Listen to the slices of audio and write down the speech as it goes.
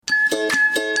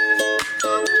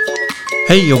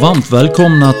Hej och varmt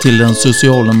välkomna till den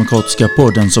socialdemokratiska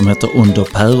podden som heter Under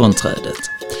päronträdet.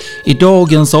 I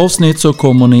dagens avsnitt så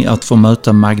kommer ni att få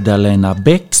möta Magdalena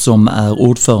Beck som är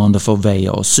ordförande för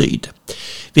VA Syds.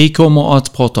 Vi kommer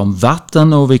att prata om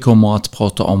vatten och vi kommer att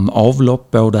prata om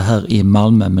avlopp både här i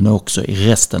Malmö men också i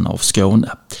resten av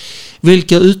Skåne.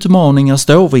 Vilka utmaningar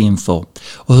står vi inför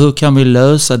och hur kan vi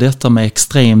lösa detta med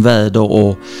extremväder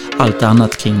och allt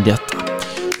annat kring detta?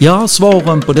 Ja,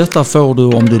 svaren på detta får du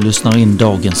om du lyssnar in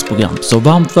dagens program. Så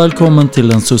varmt välkommen till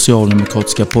den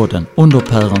socialdemokratiska podden Under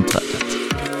päronträdet.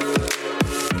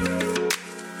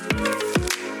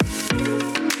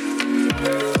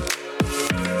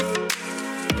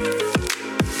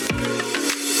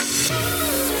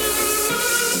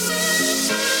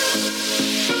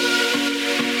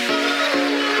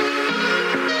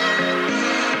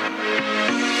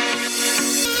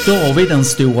 Då har vi den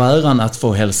stora äran att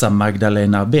få hälsa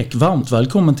Magdalena Beck. Varmt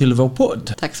välkommen till vår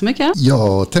podd. Tack så mycket.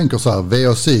 Jag tänker så här,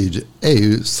 VA Syds är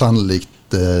ju sannolikt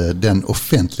den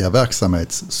offentliga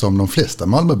verksamhet som de flesta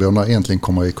Malmöborna egentligen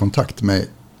kommer i kontakt med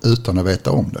utan att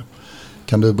veta om det.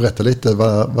 Kan du berätta lite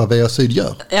vad VA Syds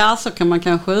gör? Ja, så kan man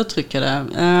kanske uttrycka det.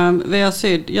 VA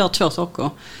Syds gör två saker.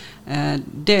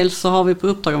 Dels så har vi på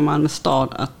uppdrag av Malmö stad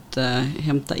att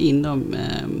hämta in de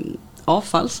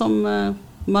avfall som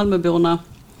Malmöborna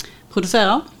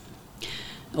producerar.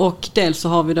 Och dels så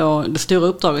har vi då det stora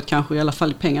uppdraget, kanske i alla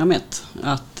fall i pengar mätt,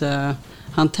 att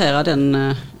hantera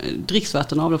den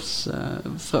dricksvatten- och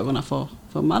avloppsfrågorna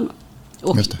för Malmö.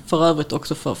 Och för övrigt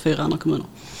också för 4 andra kommuner.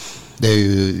 Det är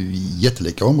ju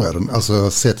jättelika områden,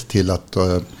 alltså sett till att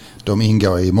de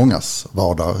ingår i mångas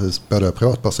vardag, både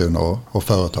privatpersoner och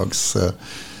företags.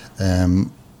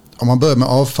 Om man börjar med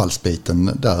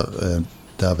avfallsbiten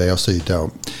där VA Syds då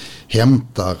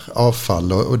hämtar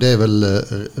avfall, och det är väl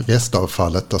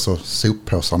restavfallet, alltså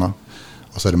soppåsarna,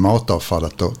 och så är det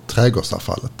matavfallet och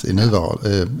trädgårdsavfallet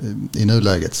i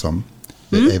nuläget som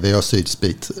är VA Syds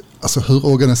bit. Alltså hur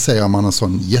organiserar man en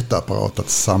sån jätteapparat att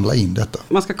samla in detta?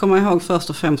 Man ska komma ihåg först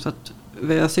och främst att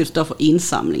VA Syds står för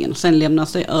insamlingen, sen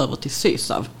lämnas det över till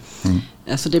Sysav.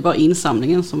 Så det är bara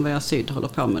insamlingen som VA Syds håller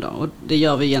på med då, och det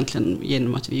gör vi egentligen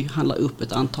genom att vi handlar upp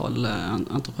ett antal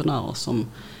entreprenörer som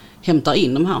hämtar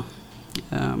in de här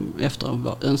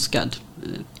efter önskad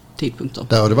tidpunkter.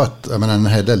 Där har det varit en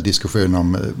hel del diskussion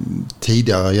om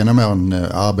tidigare genom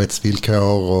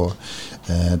arbetsvillkor och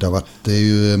det är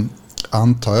ju,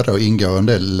 antar jag då, ingår en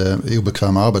del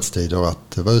obekväma arbetstider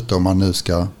att vara ute om man nu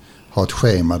ska ha ett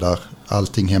schema där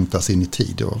allting hämtas in i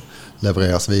tid och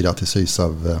levereras vidare till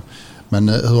Sysav. Men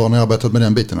hur har ni arbetat med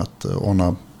den biten att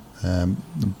ordna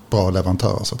bra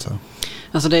leverantörer så att säga?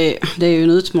 Alltså det är ju en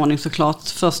utmaning såklart.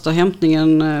 Första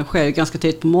hämtningen sker ju ganska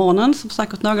tidigt på morgonen, som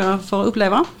säkert några får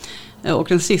uppleva. Och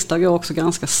den sista går också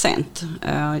ganska sent.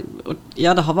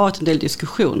 Ja, det har varit en del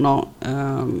diskussioner.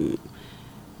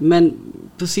 Men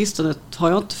på sistone har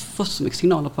jag inte fått så mycket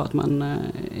signaler på att man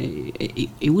är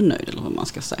onöjd eller vad man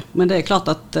ska säga. Men det är klart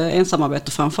att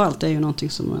ensamarbete framförallt är ju någonting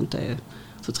som inte är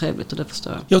så trevligt, och det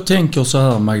förstår jag. Jag tänker så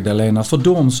här, Magdalena, för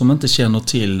de som inte känner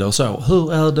till det och så,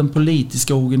 hur är den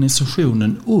politiska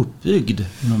organisationen uppbyggd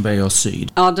inom VA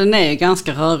Syds? Ja, den är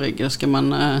ganska rörig, det ska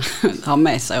man ha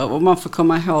med sig, och man får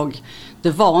komma ihåg,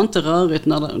 det var inte rörigt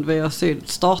när VA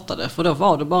Syds startade, för då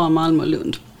var det bara Malmö och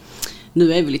Lund.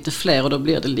 Nu är vi lite fler och då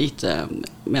blir det lite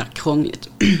mer krångligt.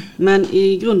 Men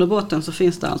i grund och botten så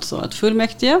finns det alltså ett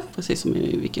fullmäktige, precis som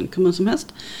i vilken kommun som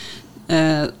helst.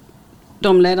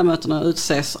 De ledamöterna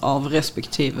utses av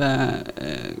respektive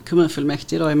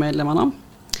kommunfullmäktige, då är medlemmarna.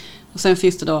 Och sen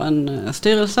finns det då en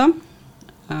styrelse,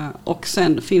 och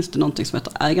sen finns det någonting som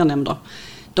heter ägarnämnder.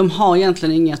 De har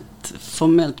egentligen inget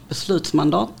formellt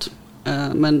beslutsmandat,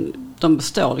 men de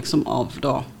består liksom av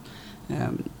då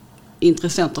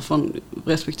intressenter från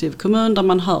respektive kommun, där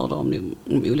man hör då om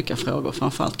olika frågor,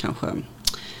 framförallt kanske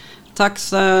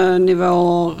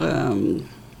taxnivåer,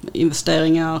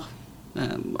 investeringar,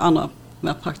 andra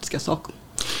mer praktiska saker.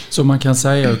 Så man kan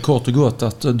säga kort och gott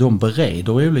att de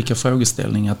bereder olika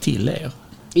frågeställningar till er?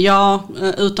 Ja,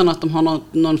 utan att de har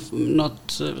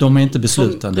något de är inte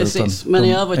beslutande, precis, utan men de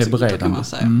i övrigt är beredande, kan man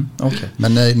säga. Okay.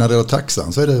 Men när det är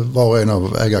taxan så är det var och en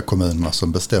av ägarkommunerna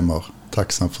som bestämmer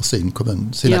taxan för sina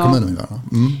kommuninvånare.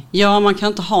 Ja, man kan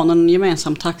inte ha någon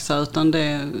gemensam taxa, utan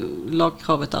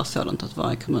lagkravet är sådant att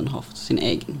varje kommun har sin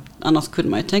egen. Annars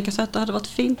kunde man ju tänka sig att det hade varit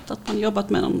fint att man jobbat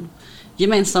med någon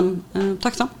gemensam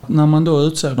taxa. När man då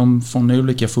utser dem från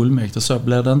olika fullmäktige så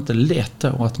blir det inte lätt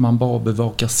då att man bara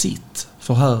bevakar sitt.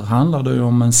 För här handlar det ju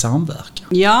om en samverkan.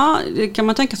 Ja, det kan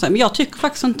man tänka sig. Men jag tycker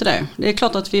faktiskt inte det. Det är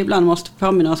klart att vi ibland måste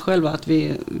påminna oss själva att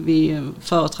vi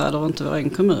företräder inte vår egen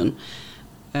kommun.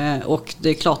 Och det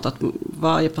är klart att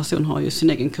varje person har ju sin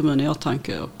egen kommun i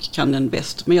åtanke och kan den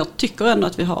bäst. Men jag tycker ändå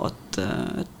att vi har ett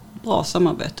bra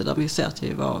samarbete där vi ser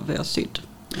till vad VA Syds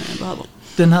behöver.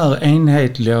 Den här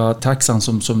enhetliga taxan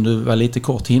som du var lite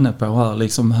kort inne på här,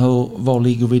 liksom var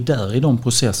ligger vi där i de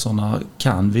processerna?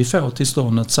 Kan vi få till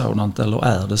stånd ett sådant, eller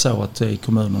är det så att det är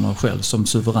kommunerna själv som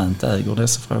suveränt äger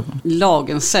dessa frågor?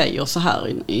 Lagen säger så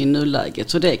här i nuläget,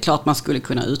 så det är klart man skulle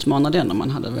kunna utmana den om man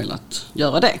hade velat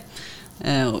göra det.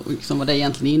 Och liksom vad det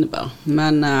egentligen innebär.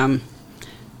 Men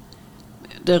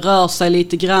det rör sig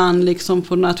lite grann liksom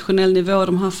på nationell nivå,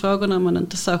 de här frågorna, men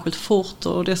inte särskilt fort,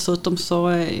 och dessutom så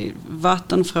är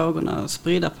vattenfrågorna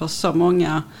spridda på så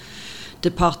många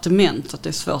departement att det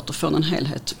är svårt att få en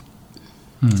helhet.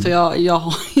 Så jag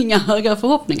har inga höga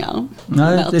förhoppningar.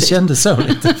 Nej, det kändes så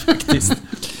lite faktiskt.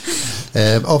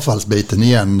 Avfallsbiten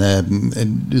igen.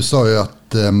 Du sa ju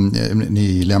att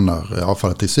ni lämnar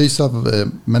avfallet till Sysav,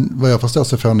 men vad jag förstår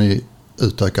så får ni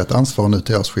utökat ansvar nu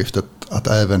till årsskiftet att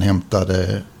även hämta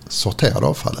det sorterade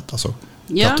avfallet, alltså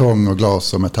kartong och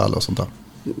glas och metall och sånt där.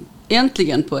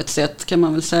 Äntligen på ett sätt kan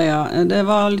man väl säga. Det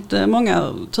var lite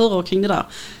många turer kring det där.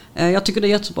 Jag tycker det är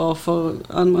jättebra för,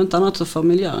 inte annat så för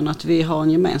miljön, att vi har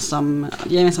en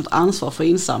gemensamt ansvar för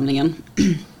insamlingen.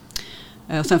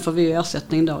 Sen får vi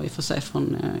ersättning då i och för sig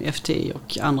från FTI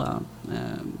och andra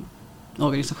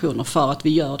organisationer för att vi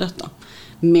gör detta.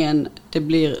 Men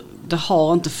det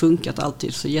har inte funkat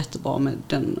alltid så jättebra med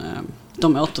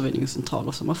de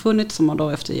återvinningscentraler som har funnits, som har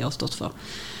då FTI har stått för.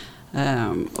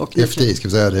 Och FTI ska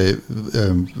vi säga, det är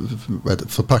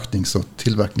förpacknings- och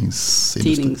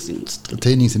tillverkningsindustrin.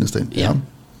 Tidningsindustrin, ja.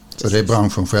 Så det är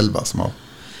branschen själva som har...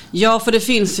 Ja, för det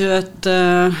finns ju ett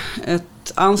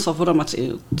ansvar för dem att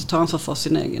ta ansvar för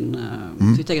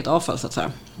sitt eget avfall, så att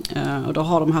säga. Och då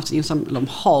har de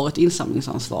har ett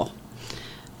insamlingsansvar.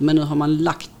 Men nu har man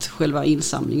lagt själva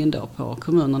insamlingen då på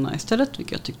kommunerna istället,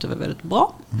 vilket jag tyckte var väldigt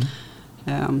bra.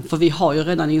 För vi har ju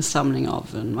redan insamling av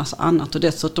en massa annat, och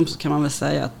dessutom så kan man väl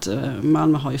säga att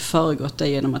Malmö har ju föregått det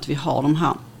genom att vi har de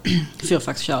här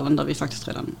fyrfackskärlen där vi faktiskt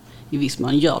redan i viss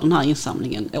mån gör den här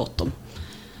insamlingen åt dem.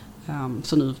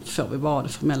 Så nu får vi bara det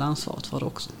formella ansvaret för det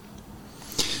också.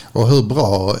 Och hur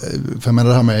bra, för jag menar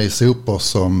det här med sopor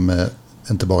som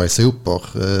inte bara är sopor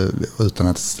utan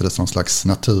att det är någon slags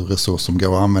naturresurs som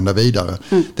går att använda vidare.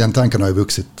 Den tanken har ju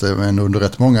vuxit under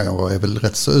rätt många år och är väl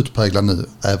rätt så utpräglad nu,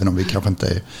 även om vi kanske inte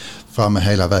är framme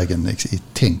hela vägen i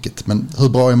tänket. Men hur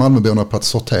bra är Malmöborna på att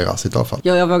sortera sitt avfall?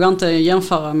 Ja, jag vågar inte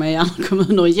jämföra med andra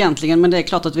kommuner egentligen, men det är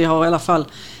klart att vi har i alla fall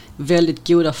väldigt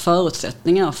goda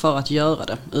förutsättningar för att göra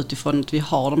det, utifrån att vi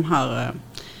har de här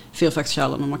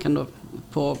fyrfackskärlen, och man kan då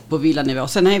på villanivå.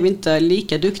 Sen är vi inte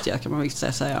lika duktiga, kan man väl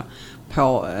säga,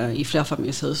 i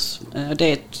flerfamiljshus.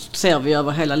 Det ser vi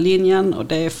över hela linjen, och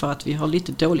det är för att vi har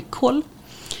lite dålig koll.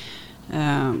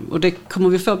 Och det kommer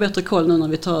vi få bättre koll nu när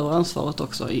vi tar över ansvaret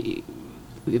också i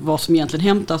vad som egentligen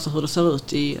hämtas och hur det ser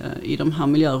ut i de här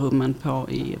miljörummen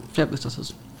i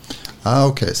flerbostadshus.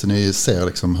 Okej, så ni ser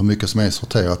liksom hur mycket som är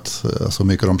sorterat, alltså hur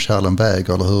mycket de kärlen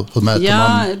väger, eller hur mäter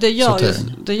man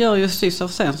sortering? Det gör ju Sysav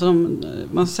sen, så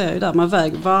man ser ju där, man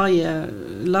väger varje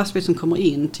lastbil som kommer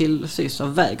in till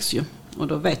Sysav vägs ju, och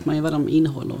då vet man ju vad de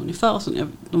innehåller ungefär. Så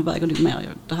de väger lite mer,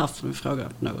 det här får vi fråga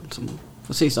någon som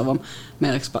får Sysav om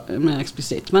mer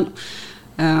explicit. Men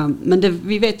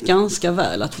vi vet ganska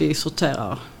väl att vi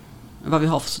sorterar vad vi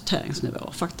har för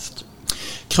sorteringsnivåer faktiskt.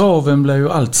 Kraven blir ju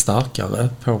allt starkare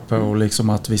på liksom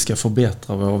att vi ska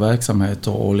förbättra vår verksamhet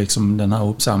och liksom den här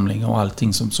uppsamlingen och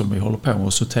allting som vi håller på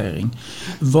med, sortering.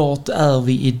 Vart är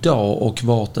vi idag och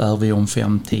vart är vi om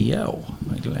 5-10 år,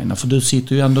 Magdalena? För du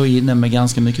sitter ju ändå inne med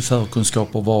ganska mycket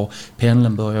förkunskaper var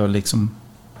pendeln börjar liksom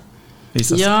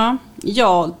visa sig. Ja,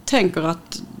 jag tänker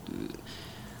att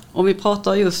om vi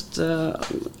pratar just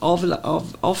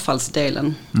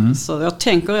avfallsdelen, så jag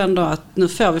tänker ändå att nu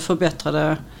får vi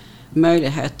förbättrade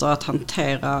möjligheter att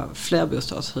hantera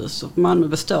flerbostadshus. Malmö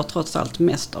består trots allt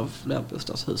mest av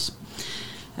flerbostadshus.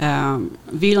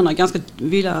 Villorna är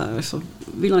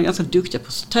ganska duktiga på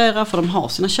att sortera, för de har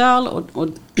sina kärl och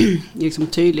liksom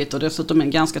tydligt, och dessutom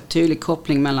en ganska tydlig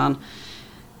koppling mellan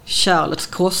kärlets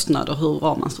kostnad och hur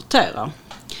bra man sorterar.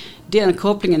 Den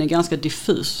kopplingen är ganska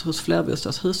diffus hos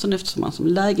flerbostadshusen, eftersom man som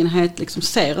lägenhet liksom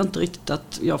ser inte riktigt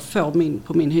att jag får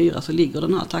på min hyra så ligger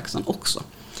den här taxan också.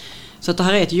 Så att det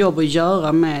här är ett jobb att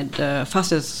göra med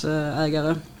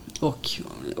fastighetsägare och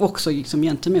också liksom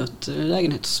gentemot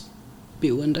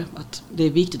lägenhetsboende. Att det är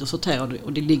viktigt att sortera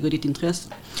och det ligger i ditt intresse.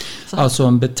 Alltså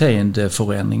en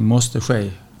beteendeförändring måste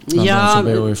ske bland de som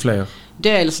bor i fler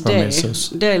familjshus.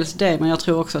 Dels det, men jag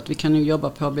tror också att vi kan ju jobba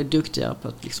på att bli duktigare på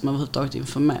att liksom överhuvudtaget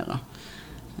informera.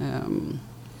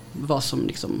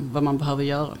 vad man behöver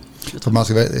göra. För man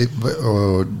ska,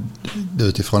 och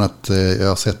utifrån att jag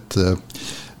har sett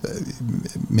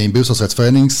min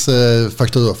bostadsrättsförenings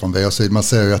faktura från VA Syds, man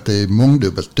ser ju att det är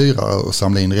mångdubbelt dyrare att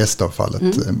samla in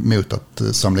restavfallet mot att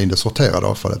samla in det sorterade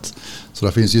avfallet. Så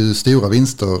det finns ju stora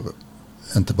vinster,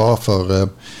 inte bara för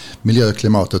miljö och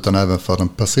klimat utan även för den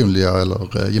personliga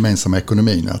eller gemensamma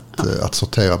ekonomin att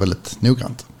sortera väldigt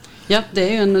noggrant. Ja, det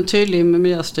är ju en tydlig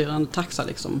miljöstyrande taxa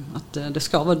liksom, att det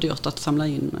ska vara dyrt att samla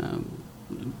in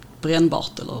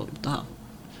brännbart eller det här.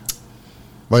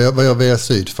 Vad gör VA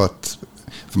Syd för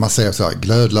man ser så här,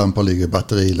 glödlampor ligger i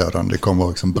batterilådan, det kommer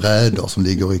liksom brädor som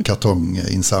ligger i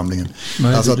kartonginsamlingen.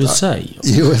 Vad är det du säger?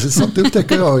 Jo, sånt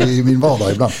upptäcker jag i min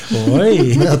vardag ibland.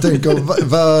 Oj. Men jag tänker,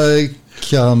 vad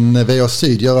kan VA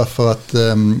Syd göra för att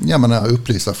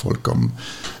upplysa folk om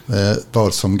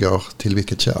vad som går till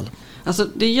vilket kärl? Alltså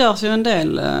det görs ju en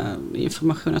del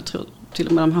information, jag tror till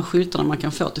och med de här skyltarna man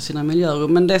kan få till sina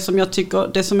miljörum. Men det som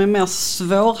är mer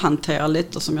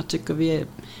svårhanterligt och som jag tycker vi är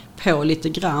på lite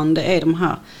grann, det är de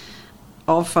här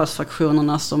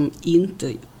avfallsfraktionerna som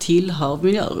inte tillhör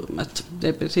miljörummet. Det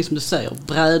är precis som du säger,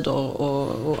 brädor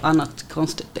och annat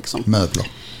konstigt liksom.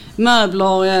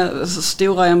 Möbler,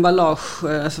 stora emballage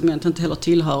som egentligen inte heller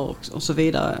tillhör och så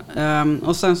vidare.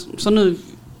 Och sen så nu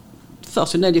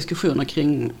förs en del diskussioner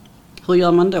kring hur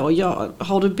gör man då?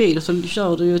 Har du bil så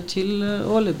kör du ju till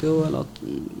Ålebo eller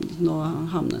norra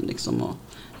hamnen liksom och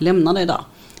lämnar det där.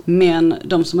 Men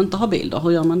de som inte har bil då,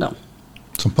 hur gör man då?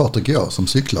 Som Patrik och jag som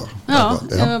cyklar. Ja.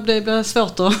 Det blir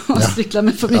svårt att cykla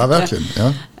med för mycket. Ja, verkligen.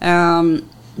 Ja.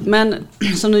 Men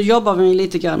så nu jobbar vi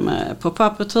lite grann med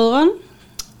pop-up-returen.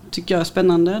 Tycker jag är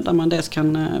spännande. Där man dels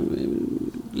kan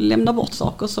lämna bort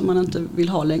saker som man inte vill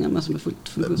ha längre men som är fullt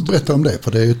funktionsdugligt. Berätta om det,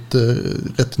 för det är ju ett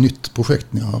rätt nytt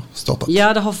projekt ni har startat.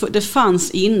 Ja, det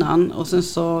fanns innan och sen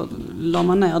så la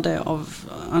man ner det av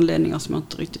anledningar som jag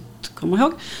inte riktigt kommer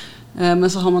ihåg. Men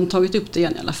så har man tagit upp det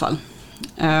igen i alla fall.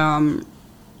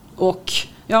 Och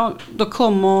ja, då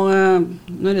kommer,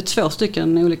 nu är det 2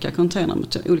 stycken olika container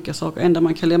med olika saker. En där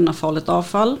man kan lämna farligt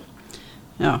avfall.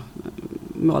 Ja,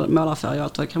 målarfärg och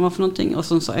allt vad det kan vara för någonting. Och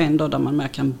sen så en då där man mer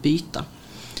kan byta.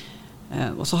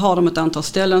 Och så har de ett antal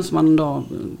ställen som man då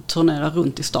turnerar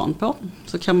runt i stan på.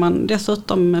 Så kan man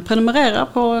dessutom prenumerera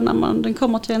på när den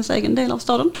kommer till ens egen del av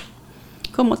staden.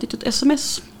 Kommer ett litet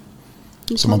sms.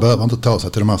 Så man behöver inte ta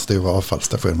sig till de här stora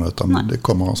avfallsstationerna utan det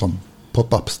kommer en sån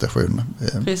pop-up-station.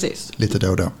 Precis. Lite då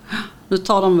och då. Nu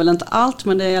tar de väl inte allt,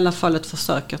 men det är i alla fall ett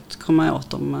försök att komma åt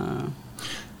dem.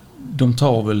 De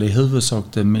tar väl i huvudsak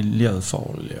det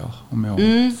miljöfarliga, om jag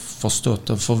har förstått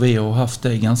det. För vi har haft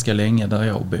det ganska länge där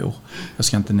jag bor. Jag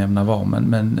ska inte nämna var,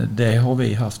 men det har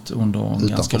vi haft under en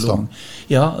ganska lång...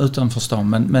 Ja, utanför stan.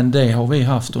 Men det har vi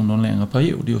haft under en längre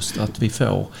period. Just att vi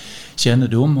får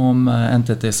kännedom om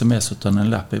inte ett sms utan en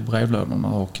lapp i brevlådorna.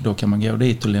 Och då kan man gå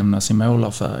dit och lämna sin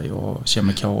målarfärg och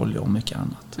kemikalier och mycket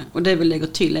annat. Och det vi lägger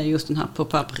till är just den här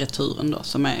pop-up-returen då,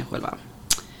 som är själva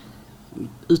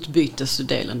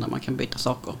utbytesdelen där man kan byta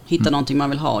saker. Hitta någonting man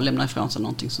vill ha och lämna ifrån sig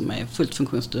någonting som är fullt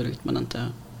funktionsdugligt men inte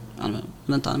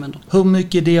använder. Hur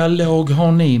mycket dialog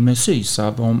har ni med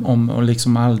Sydsab om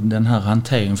liksom all den här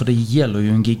hanteringen? För det gäller ju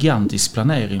en gigantisk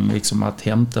planering liksom att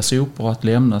hämta sopor, att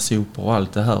lämna sopor och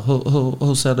allt det här.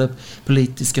 Hur ser det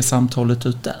politiska samtalet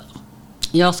ut där?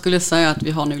 Jag skulle säga att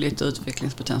vi har nu lite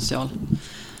utvecklingspotential.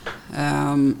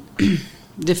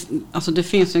 Det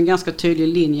finns ju en ganska tydlig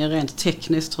linje rent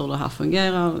tekniskt hur det här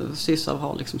fungerar. Sydsab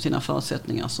har liksom sina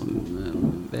förutsättningar som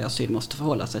VA Syd måste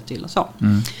förhålla sig till och så.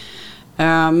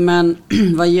 Men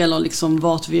vad gäller liksom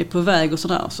vart vi är på väg och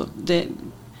sådär, så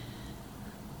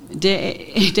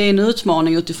det är en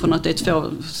utmaning utifrån att det är 2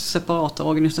 separata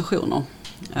organisationer.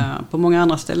 På många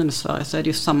andra ställen i Sverige så är det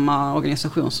ju samma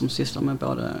organisation som sysslar med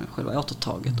både själva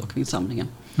återtaget och insamlingen.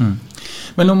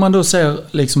 Men om man då ser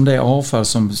liksom det avfall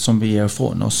som vi ger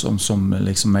från oss som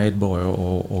liksom medborgare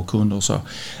och kunder och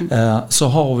så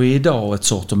har vi idag ett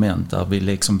sortiment där vi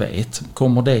liksom vet,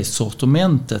 kommer det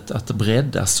sortimentet att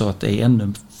breddas så att det är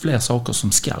ännu fler saker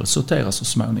som ska sorteras så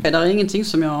småningom? Det är ingenting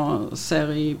som jag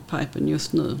ser i pipen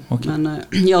just nu. Okay. Men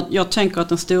jag tänker att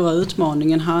den stora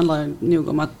utmaningen handlar nog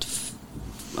om att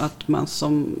man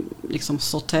som liksom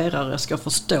sorterare ska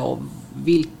förstå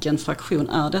vilken fraktion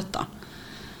är detta.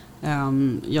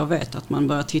 Jag vet att man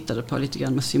börjar titta på lite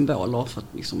grann med symboler för att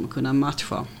liksom kunna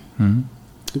matcha.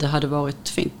 Det hade varit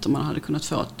fint om man hade kunnat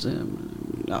få ett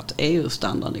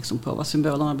EU-standard liksom på vad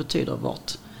symbolerna betyder,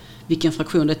 vilken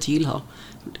fraktion det tillhör.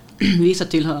 Vissa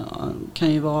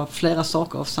kan ju vara flera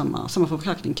saker av samma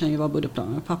förpackning, kan ju vara både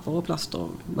papper och plast och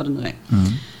vad det nu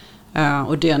är.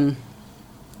 Och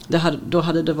Då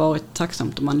hade det varit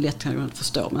tacksamt om man lätt kan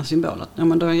förstå med en symbol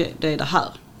att då är det här.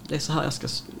 Det är så här jag ska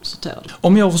sortera det.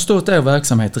 Om jag har förstått er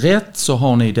verksamhet rätt så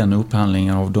har ni den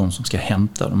upphandlingen av de som ska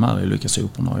hämta de här olika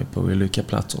soporna på olika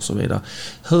platser och så vidare.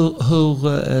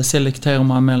 Hur selekterar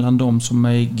man mellan de som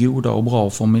är goda och bra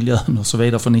för miljön och så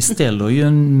vidare? För ni ställer ju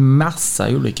en massa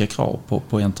olika krav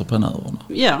på entreprenörerna.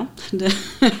 Ja,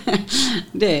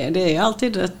 det är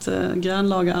alltid ett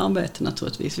grannlaga arbete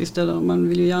naturligtvis. Man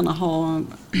vill ju gärna ha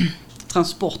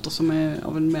transporter som är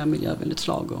av en mer miljövänligt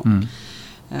slag.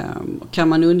 Kan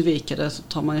man undvika det så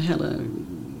tar man ju hellre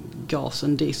gas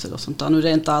än diesel och sånt där. Nu är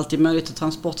det inte alltid möjligt i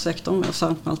transportsektorn,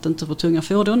 särskilt inte på tunga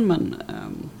fordon, men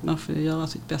man får göra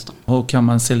sitt bästa. Hur kan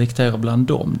man selektera bland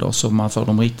dem då så man får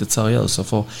dem riktigt seriösa?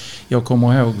 För jag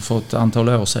kommer ihåg för ett antal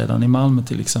år sedan i Malmö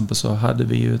till exempel så hade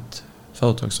vi ju ett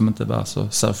företag som inte var så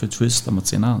särskilt schyssta mot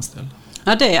sina anställda.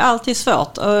 Ja, det är alltid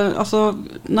svårt. Alltså,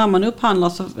 när man upphandlar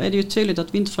så är det ju tydligt att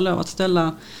vi inte får lov att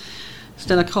ställa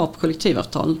krav på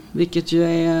kollektivavtal, vilket ju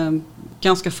är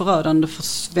ganska förödande för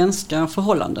svenska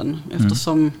förhållanden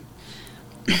eftersom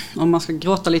om man ska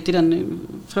gråta lite i den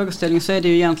frågeställningen så är det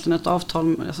ju egentligen ett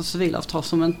avtal, alltså civilavtal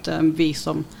som inte vi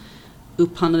som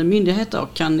upphandlade myndigheter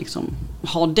kan liksom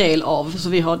ha del av. Så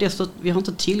vi har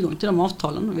inte tillgång till de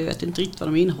avtalen, vi vet inte riktigt vad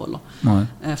de innehåller.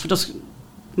 För då,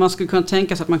 man skulle kunna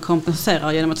tänka sig att man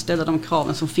kompenserar genom att ställa de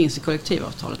kraven som finns i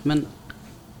kollektivavtalet, men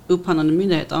upphandlande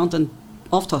myndigheter är inte en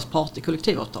avtalspart i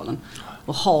kollektivavtalen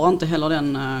och har inte heller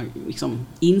den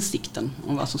insikten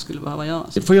om vad som skulle behöva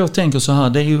göras. För jag tänker så här,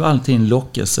 det är ju alltid en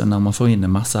lockelse när man får in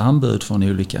en massa anbud från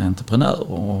olika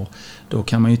entreprenörer och då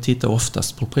kan man ju titta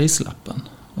oftast på prislappen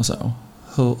och så.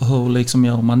 Hur liksom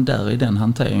gör man där i den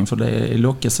hanteringen? För det är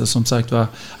lockelse som sagt var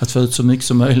att få ut så mycket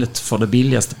som möjligt för det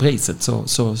billigaste priset,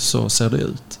 så ser det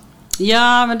ut.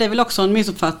 Ja, men det är väl också en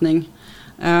missuppfattning,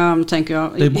 tänker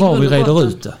jag. Det är bra vi reder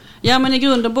ut det. Ja, men i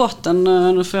grund och botten,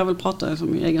 nu får jag väl prata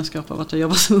som i egenskap av att jag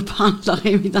jobbar som upphandlare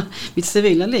i mitt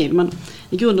civila liv, men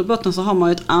i grund och botten så har man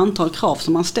ju ett antal krav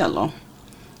som man ställer.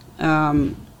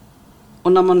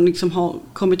 Och när man liksom har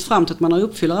kommit fram till att man har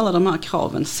uppfyllt alla de här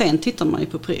kraven, sen tittar man ju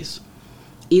på pris.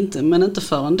 Men inte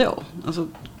förrän då. Alltså,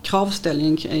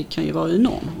 kravställningen kan ju vara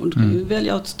enorm. Och du kan ju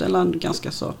välja att ställa en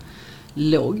ganska så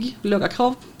låga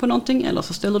krav på någonting, eller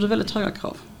så ställer du väldigt höga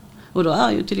krav. Och då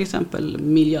är ju till exempel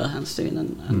miljöhänsyn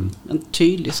en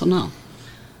tydlig sån här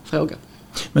fråga.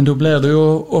 Men då blir det ju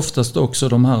oftast också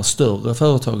de här större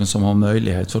företagen som har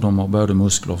möjlighet, för de har både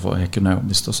muskler för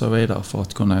ekonomiskt och så vidare för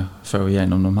att kunna få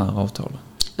igenom de här avtalen.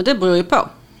 Ja, det beror ju på.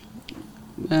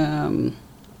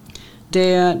 Det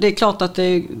är klart att det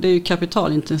är ju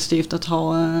kapitalintensivt att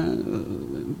ha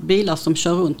bilar som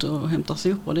kör runt och hämtar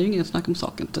sopor. Det är ju ingen snack om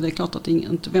saken. Det är klart att det är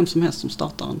inte vem som helst som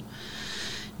startar en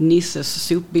Nisses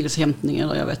sopbilshämtning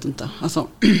eller jag vet inte. Alltså,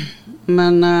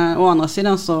 men å andra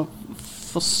sidan så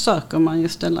försöker man ju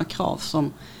ställa krav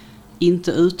som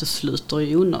inte utesluter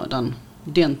i onödan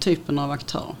den typen av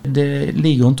aktörer. Det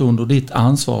ligger inte under ditt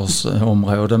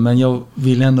ansvarsområde, men jag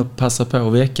vill ändå passa på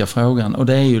att väcka frågan. Och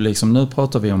det är ju liksom, nu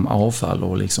pratar vi om avfall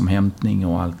och liksom hämtning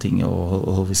och allting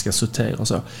och hur vi ska sortera och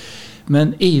så.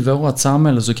 Men i vårt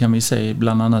samhälle så kan vi se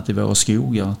bland annat i våra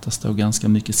skogar att det står ganska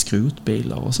mycket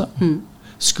skrotbilar och så.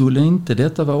 Skulle inte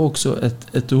detta vara också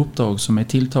ett uppdrag som är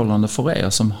tilltalande för er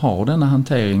som har denna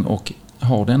hantering och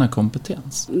har denna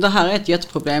kompetens? Det här är ett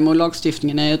jätteproblem och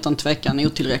lagstiftningen är utan tvekan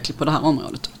otillräcklig på det här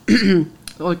området.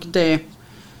 Och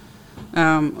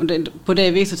på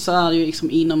det viset så är det ju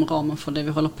liksom inom ramen för det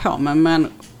vi håller på med. Men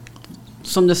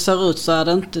som det ser ut så är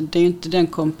det är inte den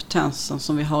kompetensen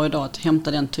som vi har idag att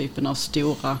hämta den typen av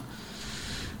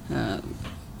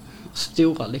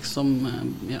stora liksom,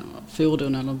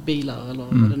 fordon eller bilar eller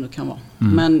vad det nu kan vara.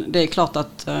 Men det är klart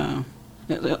att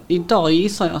idag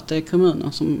gissar jag att det är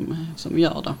kommunen som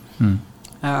gör det.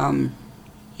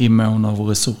 I mån av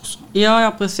resurser.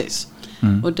 Ja, precis.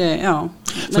 Och det, ja.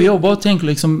 För jag bara tänker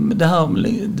liksom det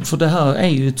här är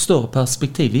ju ett större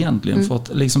perspektiv egentligen. För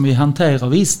att liksom vi hanterar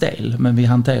viss del, men vi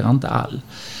hanterar inte all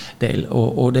del.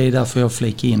 Och det är därför jag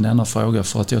flikar in denna fråga,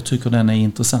 för att jag tycker den är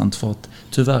intressant, för att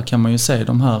tyvärr kan man ju se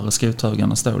de här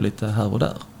skothögarna stå lite här och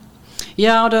där.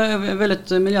 Ja, det är väldigt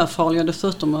miljöfarliga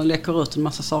dessutom och läcker ut en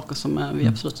massa saker som vi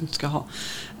absolut inte ska ha.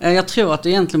 Jag tror att det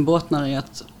egentligen bottnar i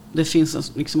att det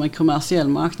finns liksom en kommersiell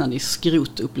marknad i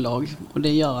skrotupplag och det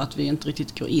gör att vi inte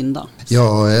riktigt går in där.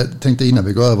 Jag tänkte innan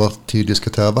vi går över till att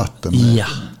diskutera vatten. Ja.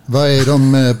 Vad är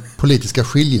de politiska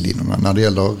skiljelinjerna när det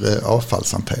gäller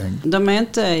avfallshantering? De är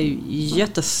inte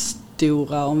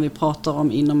jättestora om vi pratar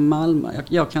om inom Malmö.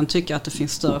 Jag kan tycka att det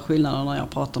finns större skillnader när jag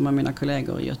pratar med mina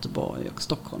kollegor i Göteborg och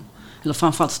Stockholm. Eller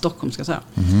framförallt Stockholm ska jag säga.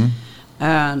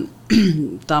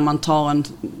 Där man tar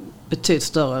betydligt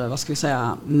större,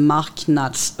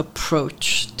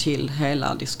 marknadsapproach till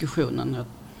hela diskussionen.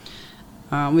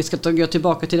 Om vi ska gå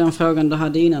tillbaka till den frågan du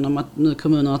hade innan om att nu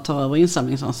kommunerna tar över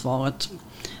insamlingsansvaret,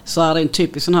 så är det en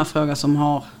typisk sån här fråga som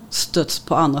har stötts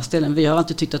på andra ställen. Vi har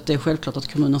alltid tyckt att det är självklart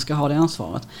att kommunen ska ha det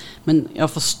ansvaret. Men jag har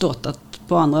förstått att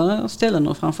på andra ställen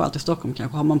och framförallt i Stockholm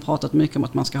kanske har man pratat mycket om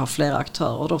att man ska ha flera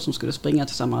aktörer då som skulle springa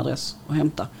till samma adress och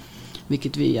hämta.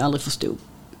 Vilket vi aldrig förstod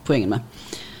poängen med.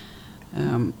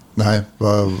 Nej,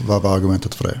 vad var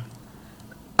argumentet för det?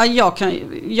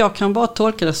 Jag kan bara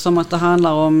tolka det som att det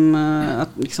handlar om att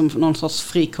liksom någon sorts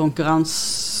fri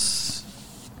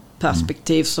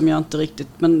konkurrensperspektiv som jag inte riktigt...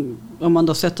 Men om man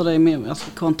då sätter det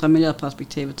kontra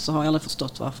miljöperspektivet så har jag aldrig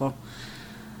förstått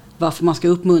varför man ska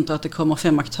uppmuntra att det kommer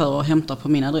 5 aktörer och hämtar på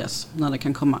min adress när det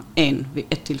kan komma en vid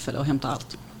ett tillfälle och hämta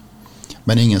allt.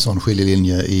 Men ingen sån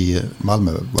skiljelinje i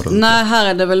Malmö? Nej, här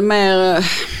är det väl mer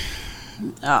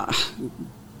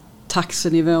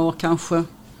taxenivåer kanske.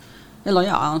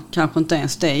 Eller kanske inte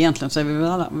ens det egentligen. Så är vi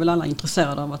väl alla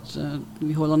intresserade av att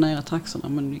vi håller nere taxorna.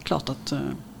 Men det är klart att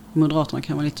Moderaterna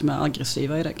kan vara lite mer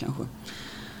aggressiva i det kanske.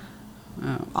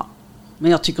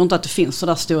 Men jag tycker inte att det finns så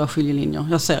där stora skiljelinjer.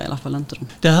 Jag ser i alla fall inte dem.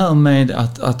 Det här med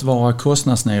att vara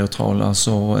kostnadsneutral,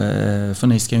 alltså, för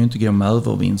ni ska ju inte gå med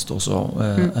övervinster så.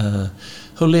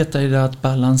 Hur lätt är det att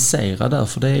balansera där?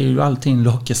 För det är ju alltid en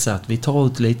lockelse att vi tar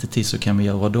ut lite till så kan vi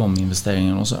göra de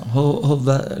investeringarna och så.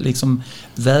 Hur liksom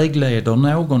vägleder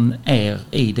någon er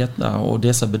i detta och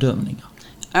dessa bedömningar?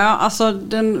 Ja, alltså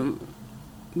den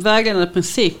vägledande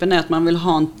principen är att man vill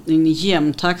ha en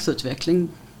jämn taxutveckling,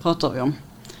 pratar vi om.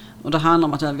 Och det handlar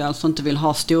om att vi alltså inte vill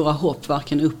ha stora hopp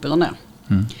varken upp eller ner.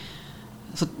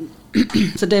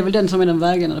 Så det är väl den som är den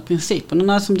vägledande principen.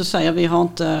 Och som du säger,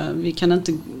 vi kan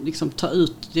inte liksom ta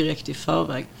ut direkt i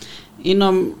förväg.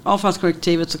 Inom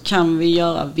avfallskollektivet så kan vi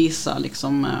göra vissa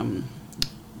liksom,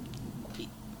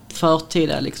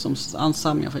 förtida liksom,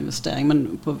 ansamlingar för investering.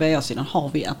 Men på VA-sidan har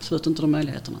vi absolut inte de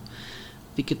möjligheterna.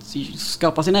 Vilket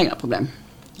skapar sina egna problem.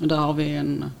 Och där har vi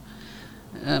en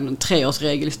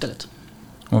 3-årsregel istället.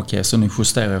 Okej, så ni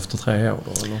justerar efter 3 år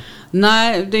då, eller?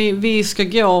 Nej, vi ska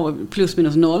gå plus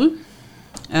minus 0.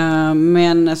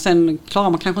 Men sen klarar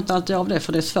man kanske inte alltid av det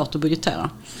för det är svårt att budgetera.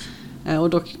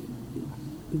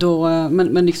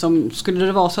 Men liksom, skulle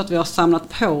det vara så att vi har samlat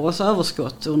på oss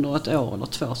överskott under ett år eller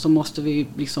 2 så måste vi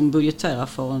liksom budgetera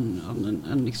för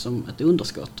liksom ett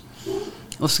underskott.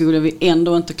 Och skulle vi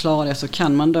ändå inte klara det så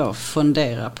kan man då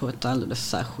fundera på ett alldeles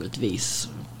särskilt vis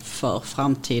för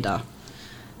framtida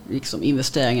liksom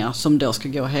investeringar som då ska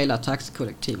gå hela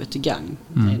taxikollektivet till gang.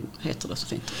 Det heter det så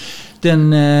fint.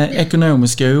 Den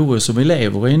ekonomiska oro som vi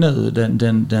lever i nu,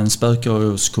 den spökar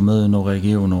hos kommuner och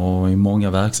regioner och i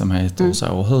många verksamheter och så.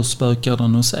 Och hur spökar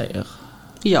den hos er?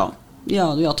 Ja,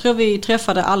 jag tror vi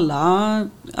träffade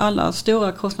alla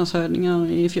stora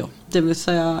kostnadshöjningar i fjol. Det vill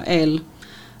säga el,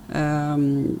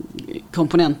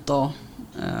 komponenter,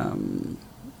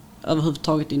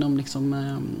 överhuvudtaget inom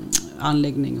liksom,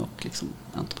 anläggning och liksom,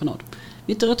 entreprenad.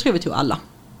 Jag tror vi tog alla.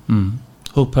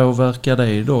 Hur påverkar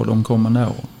det då de kommande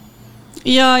åren?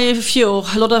 Ja, i fjol,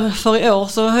 eller för i år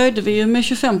så höjde vi ju med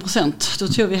 25%. Då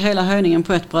tog vi hela höjningen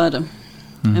på ett bräde.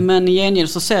 Men i gengäld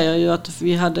så ser jag ju att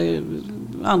vi hade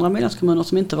andra medlemskommuner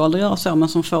som inte valde att göra så men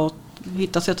som får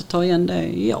hitta sätt att ta igen det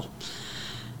i år.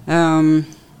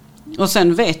 Och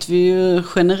sen vet vi ju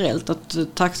generellt att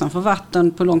taxan för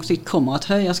vatten på lång sikt kommer att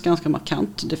höjas ganska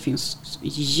markant. Det finns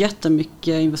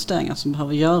jättemycket investeringar som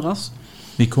behöver göras.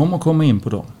 Vi kommer komma in på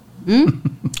dem.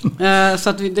 Så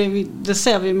att det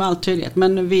ser vi med all tydlighet.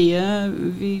 Men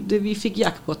vi fick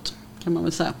jackpot kan man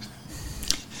väl säga.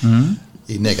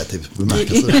 I negativ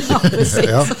bemärkelse. Ja, precis.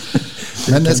 Ja.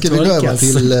 Men ska vi gå över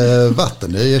till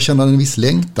vatten? Jag känner en viss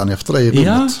längtan efter det i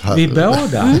rummet. Ja, vi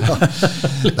båda.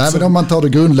 Nej, men om man tar det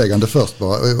grundläggande först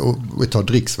bara, och vi tar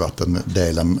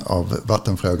dricksvattendelen av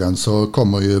vattenfrågan, så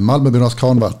kommer ju Malmöbornas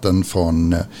kranvatten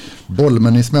från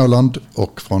Bolmen i Småland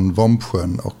och från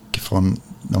Vombsjön och från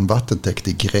någon vattentäkt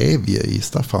i Grevie i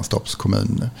Staffanstorps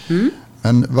kommun.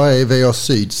 Men vad är VA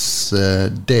Syds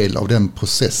del av den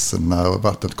processen när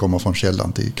vattnet kommer från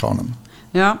källan till kranen?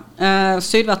 Ja,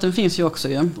 Sydvatten finns ju också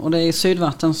ju. Och det är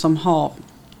Sydvatten som har,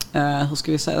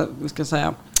 vi ska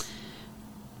säga,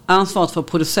 ansvaret för att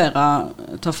producera,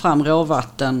 ta fram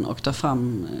råvatten och ta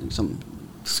fram, liksom,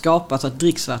 skapa så att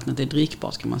dricksvattnet är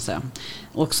drickbart kan man säga.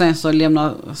 Och sen så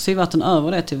lämnar Sydvatten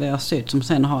över det till VA Syd som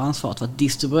sen har ansvaret för att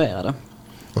distribuera det.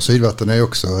 Och Sydvatten är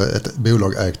också ett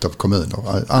bolag ägt av kommuner,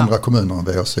 andra kommuner än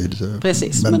VA Syd.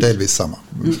 Precis, men delvis samma.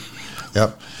 Ja.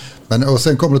 Och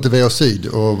sen kommer det till VA Syd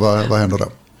och vad händer då?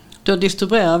 Då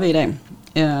distribuerar vi det.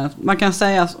 Man kan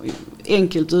säga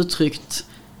enkelt uttryckt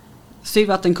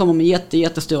Sydvatten kommer med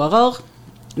jättestora rör,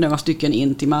 några stycken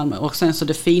in till Malmö, och sen så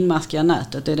det finmaskiga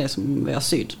nätet, det är det som VA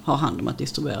Syd har hand om att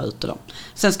distribuera ut då.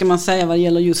 Sen ska man säga vad det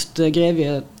gäller just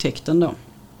Grevietäkten då,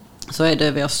 så är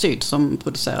det VA Syd som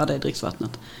producerar det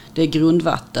dricksvattnet. Det är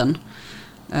grundvatten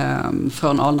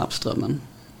från Alnarpsströmmen.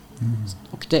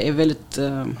 Och det är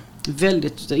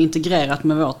väldigt integrerat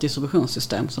med vårt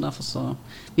distributionssystem, så därför så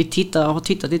vi har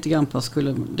tittat lite grann på,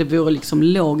 det vore liksom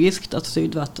logiskt att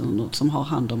Sydvatten som har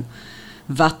hand om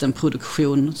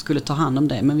vattenproduktion skulle ta hand om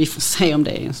det, men vi får se om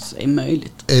det är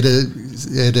möjligt.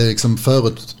 Är det liksom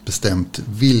förutbestämt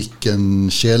vilken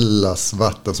källas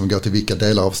vatten som går till vilka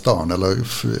delar av stan, eller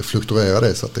fluktuerar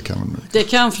det så att det kan... Det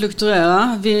kan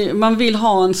fluktuera. Man vill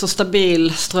ha en så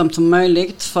stabil ström som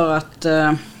möjligt, för att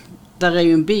där är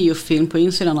ju en biofilm på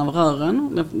insidan av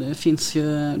rören. Det finns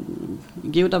ju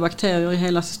goda bakterier i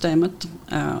hela systemet,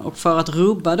 och för att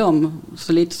rubba dem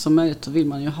så lite som möjligt så vill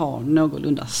man ju ha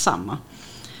någorlunda samma.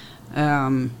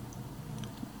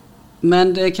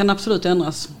 Men det kan absolut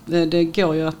ändras. Det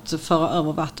går ju att föra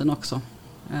över vatten också.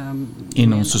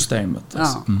 Inom systemet.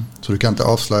 Alltså. Ja. Så du kan inte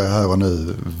avslöja här och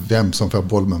nu vem som får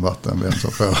Bolmenvatten, vem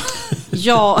som får...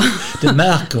 Ja, det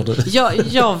märker du.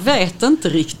 Jag vet inte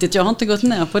riktigt. Jag har inte gått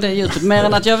ner på det djupet. Mer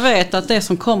än att jag vet att det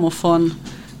som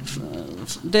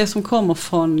kommer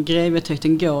från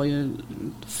Grevietäkten går ju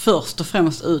först och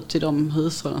främst ut till de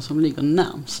hushållen som ligger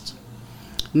närmst.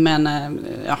 Men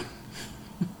ja.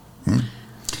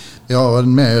 Jag har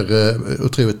en mer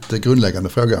otroligt grundläggande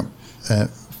fråga.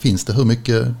 Finns det hur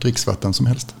mycket dricksvatten som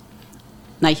helst?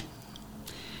 Nej,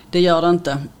 det gör det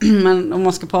inte. Men om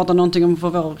man ska prata någonting om för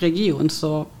vår region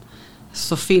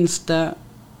så finns det...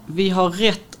 Vi har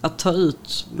rätt att ta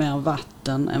ut mer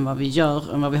vatten än vad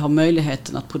vi har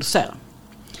möjligheten att producera.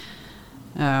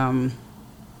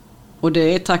 Och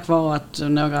det är tack vare att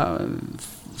några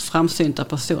framsynta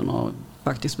personer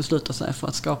faktiskt beslutar sig för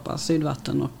att skapa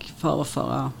Sydvatten och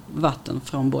överföra vatten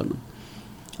från Bolmen.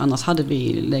 Annars hade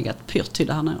vi legat pyrt till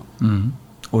det här nere. Mm.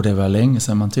 Och det var länge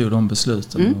sedan man tog de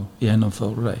besluten och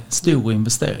genomförde det. Stor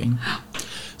investering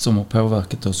som har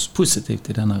påverkat oss positivt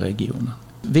i denna regionen.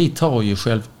 Vi tar ju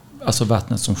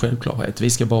vattnet som självklarhet. Vi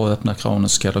ska bara öppna kranen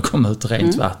så ska det komma ut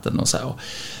rent vatten och så.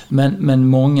 Men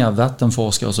många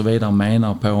vattenforskare och så vidare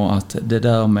menar på att det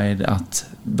där med att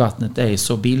vattnet är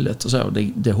så billigt och så,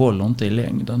 det håller inte i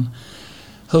längden.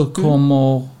 Hur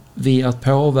kommer vi att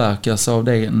påverkas av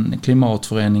den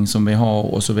klimatförändring som vi har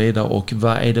och så vidare, och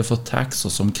vad är det för taxor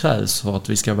som krävs för att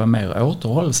vi ska vara mer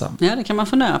återhållsamma? Ja, det kan man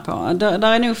fundera på. Där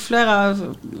är nog flera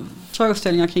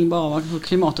frågeställningar kring bara hur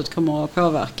klimatet kommer att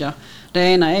påverka. Det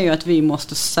ena är ju att vi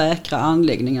måste säkra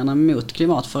anläggningarna mot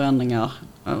klimatförändringar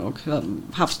och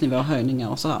havsnivåhöjningar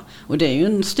och så här. Och det är ju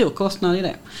en stor kostnad i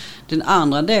det. Den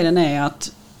andra delen är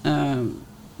att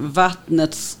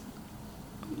vattnets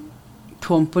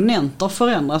komponenter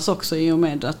förändras också i och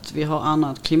med att vi har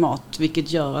annat klimat,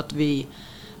 vilket gör att vi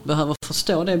behöver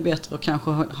förstå det bättre och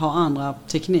kanske ha andra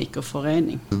tekniker för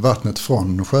rening. Vattnet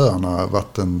från sjöarna,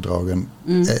 vattendragen,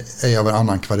 är av en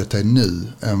annan kvalitet nu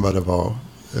än vad det var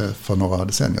för några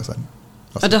decennier sedan.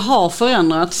 Alltså. Ja, det har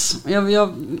förändrats.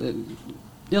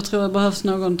 Jag tror det behövs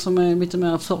någon som är lite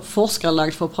mer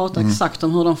forskarlagd för att prata exakt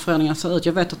om hur de förändringarna ser ut.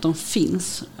 Jag vet att de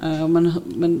finns,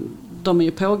 men de är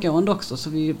ju pågående också, så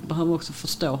vi behöver också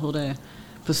förstå hur det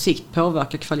på sikt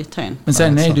påverkar kvaliteten. Men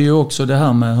sen är det ju också det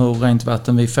här med hur rent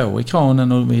vatten vi får i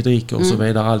kranen och vi dricker och så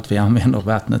vidare, allt vi använder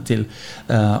vattnet till.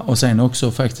 Och sen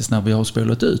också faktiskt när vi har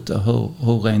spolat ut det,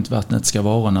 hur rent vattnet ska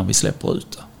vara när vi släpper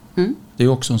ut det. Det är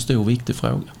också en stor viktig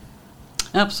fråga.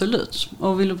 Absolut.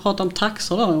 Och vill du prata om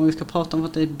taxor då, om vi ska prata om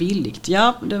att det är billigt?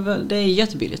 Ja, det är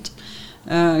jättebilligt.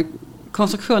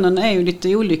 Konstruktionen är ju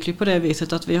lite olycklig på det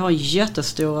viset att vi har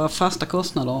jättestora fasta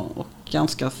kostnader och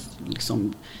ganska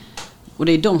liksom, och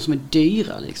det är de som är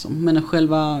dyra liksom. Men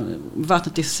själva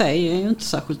vattnet i sig är ju inte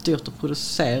särskilt dyrt att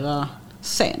producera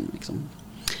sen liksom.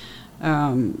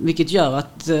 Vilket gör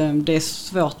att det är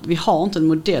svårt. Vi har inte en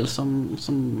modell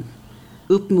som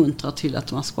uppmuntrar till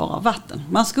att man sparar vatten.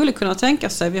 Man skulle kunna tänka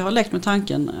sig, vi har lekt med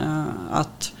tanken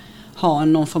att ha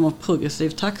någon form av progressiv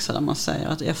taxa där man säger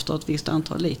att efter ett visst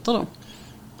antal liter då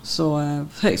så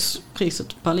höjs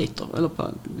priset per liter eller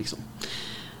per liksom.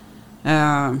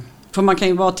 För man kan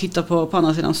ju bara titta på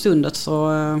andra sidan sundet,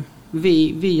 så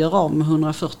vi gör av med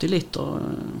 140 liter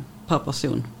per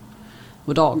person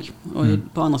och dag, och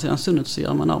på andra sidan sundet så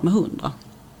gör man av med 100.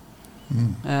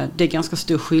 Det är ganska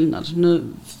stor skillnad. Nu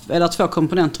är det två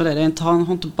komponenter i det. Det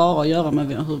har inte bara att göra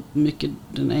med hur mycket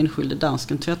den enskilde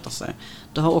dansken tvättar sig.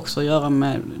 Det har också att göra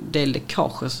med det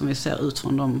läckage som vi ser ut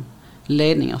från de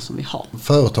ledningar som vi har.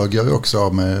 Företag gör ju också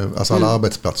av med, alltså alla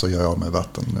arbetsplatser gör av med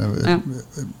vatten. Ja.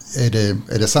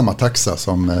 Är det samma taxa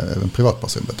som en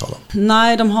privatperson betalar?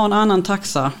 Nej, de har en annan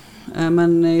taxa.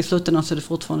 Men i slutändan så är det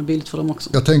fortfarande billigt för dem också.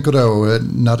 Jag tänker då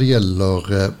när det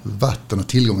gäller vatten och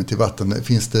tillgången till vatten,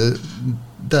 finns det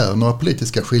där några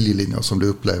politiska skiljelinjer som du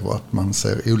upplever att man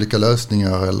ser olika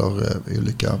lösningar eller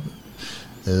olika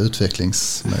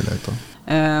utvecklingsmöjligheter?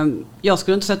 Jag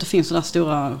skulle inte säga att det finns sådana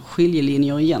stora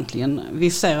skiljelinjer egentligen.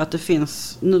 Vi ser att det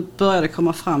finns, nu börjar det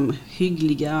komma fram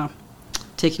hyggliga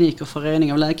tekniker för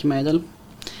rening av läkemedel.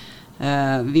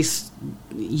 Vi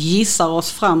gissar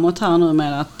oss framåt här nu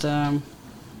med att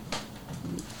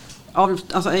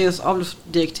EU:s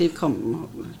avloppsdirektiv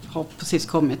har precis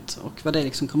kommit och vad det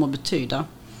liksom kommer att betyda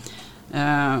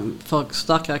för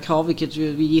starkare krav, vilket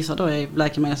vi gissar då är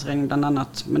läkemedelsrening bland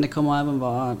annat, men det kommer även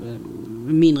vara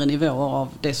mindre nivåer av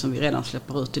det som vi redan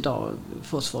släpper ut idag,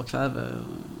 fosfor, kväve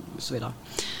och så vidare.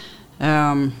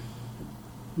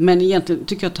 Men egentligen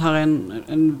tycker jag att det här är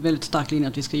en väldigt stark linje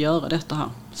att vi ska göra detta här.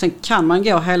 Sen kan man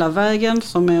gå hela vägen,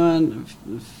 som är en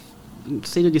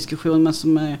sidodiskussion, men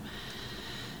som är...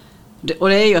 Och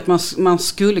det är ju att man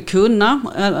skulle kunna,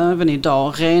 även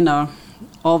idag, rena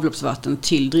avloppsvatten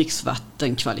till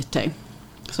dricksvattenkvalitet.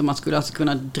 Så man skulle alltså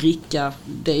kunna dricka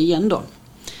det igen då.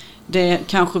 Det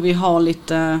kanske vi har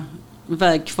lite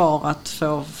väg kvar att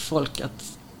få folk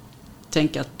att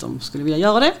tänka att de skulle vilja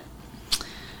göra det.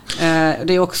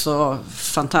 Det är också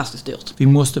fantastiskt dyrt. Vi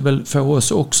måste väl få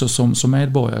oss också som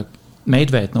medborgare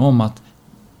medvetna om att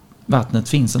vattnet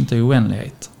finns inte i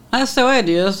oändlighet. Nej, så är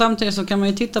det ju. Samtidigt så kan man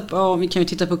ju titta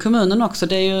på kommunen också.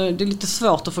 Det är lite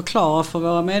svårt att förklara för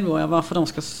våra medborgare varför de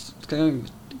ska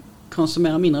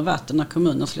konsumera mindre vatten när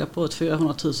kommunen släpper ut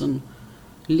 400 000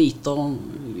 liter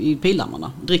i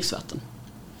pildammarna, dricksvatten.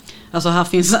 Alltså här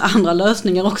finns andra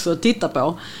lösningar också att titta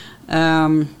på.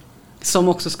 Som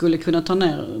också skulle kunna ta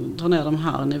ner de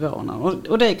här nivåerna.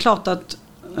 Och det är klart att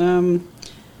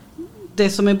det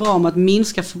som är bra med att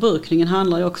minska förbrukningen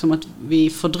handlar ju också om att vi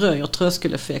fördröjer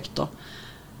tröskeleffekter.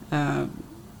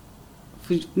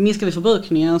 Minskar vi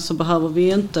förbrukningen så behöver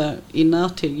vi inte i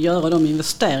närtid göra de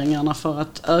investeringarna för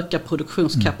att öka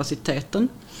produktionskapaciteten.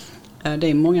 Det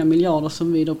är många miljarder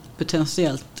som vi då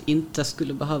potentiellt inte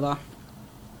skulle behöva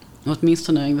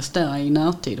åtminstone investera i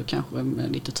närtid och kanske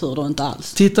med lite tur då inte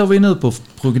alls. Tittar vi nu på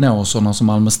prognoserna som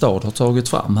Malmö stad har tagit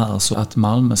fram här, så att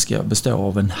Malmö ska bestå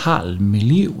av 500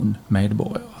 000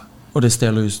 medborgare. Och det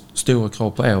ställer ju stora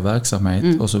krav på er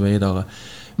verksamhet och så vidare.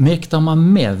 Mäktar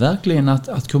man med verkligen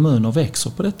att kommuner växer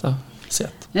på detta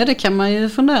sätt? Ja, det kan man ju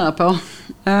fundera på.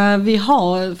 Vi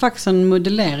har faktiskt en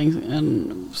modellering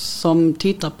som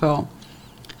tittar på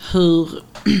hur,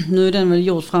 nu är den väl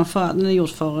gjord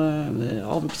för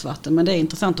avloppsvatten, men det är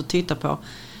intressant att titta på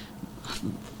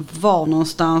var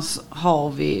någonstans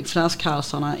har vi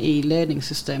flaskhalsarna i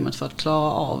ledningssystemet för att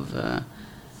klara av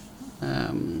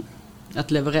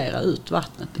att leverera ut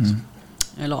vattnet liksom.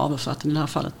 Eller avloppsvatten i det här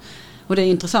fallet. Och det är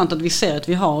intressant att vi ser att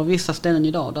vi har vissa ställen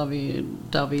idag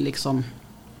där vi liksom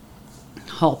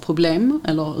har problem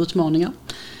eller utmaningar.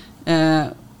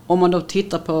 Om man då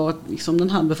tittar på liksom den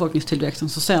här befolkningstillväxten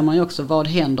så ser man ju också vad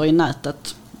händer i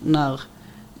nätet när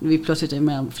vi plötsligt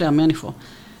är fler människor.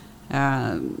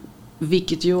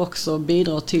 Vilket ju också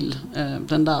bidrar till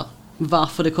den där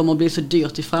varför det kommer att bli så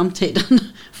dyrt i framtiden.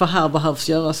 För här behövs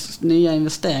göras nya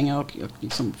investeringar och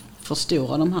liksom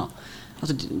förstora de här.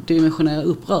 Alltså dimensionera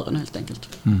upp rören helt enkelt.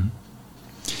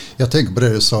 Jag tänker på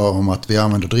det du sa om att vi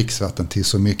använder dricksvatten till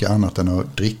så mycket annat än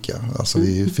att dricka. Alltså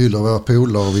vi fyller våra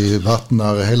pooler och vi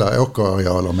vattnar hela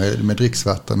åkerarealer med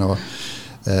dricksvatten och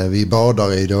vi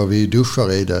badar i det och vi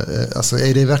duschar i det. Alltså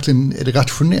är det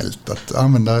rationellt att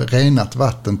använda renat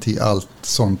vatten till allt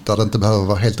sånt där det inte behöver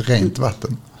vara helt rent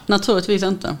vatten? Naturligtvis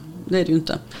inte. Det är det ju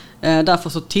inte. Därför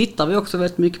så tittar vi också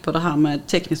väldigt mycket på det här med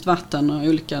tekniskt vatten och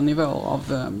olika nivåer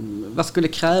av vad skulle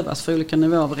krävas för olika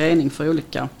nivåer av rening för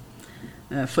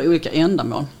olika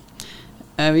ändamål.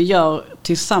 Vi gör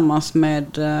tillsammans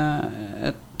med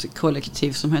ett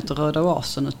kollektiv som heter Röda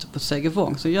Oasen ute på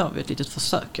Segevång, så gör vi ett litet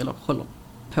försök, eller håller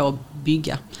på att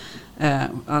bygga,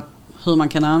 hur man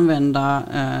kan använda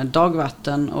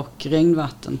dagvatten och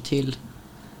regnvatten till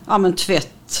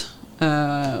tvätt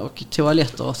och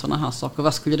toaletter och sådana här saker.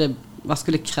 Vad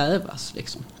skulle krävas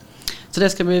liksom? Så det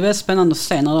ska bli väldigt spännande att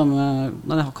se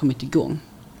när det har kommit igång.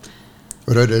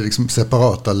 Och då är det liksom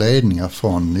separata ledningar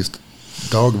från just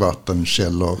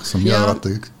dagvattenkällor som gör att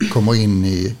det kommer in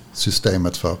i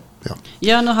systemet för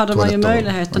Ja, nu hade man ju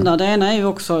möjligheten där. Det ena är ju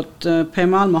också att P.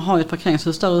 Malmö har ett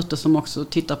parkeringshus där ute som också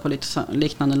tittar på lite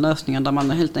liknande lösningar där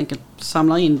man helt enkelt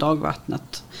samlar in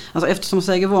dagvattnet. Alltså eftersom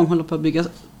Segevång håller på att byggas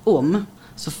om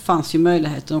så fanns ju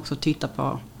möjligheten också att titta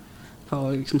på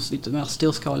liksom lite mer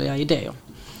storskaliga idéer.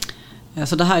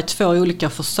 Så det här är 2 olika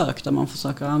försök där man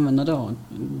försöker använda då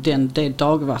det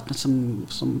dagvattnet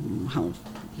som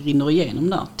rinner igenom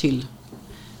där till,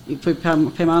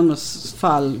 på Malmös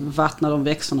fall, vattna de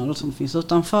växterna som finns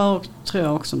utanför, och tror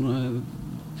jag också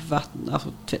alltså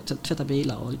tvätta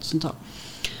bilar och lite sånt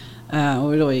där.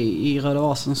 Och då i Röda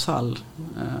Asens fall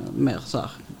mer så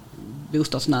här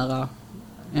bostadsnära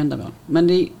ändamål. Men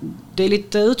det är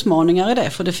lite utmaningar i det,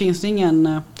 för det finns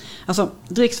ingen... Alltså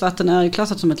dricksvatten är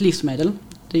klassat som ett livsmedel.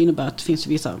 Det innebär att det finns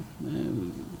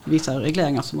vissa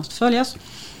regleringar som måste följas.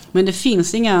 Men det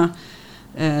finns inga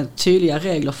tydliga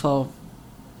regler för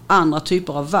andra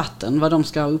typer av vatten, vad de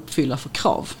ska uppfylla för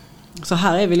krav. Så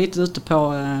här är vi lite ute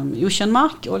på okänd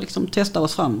mark och liksom testar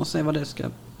oss fram och se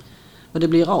vad det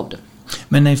blir av det.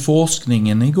 Men är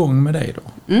forskningen igång med det då?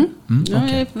 Jag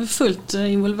är fullt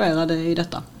involverad i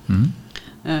detta.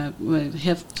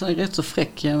 Rätt så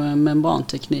fräck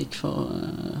membranteknik för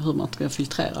hur man ska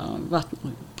filtrera vatten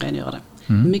och rengöra det.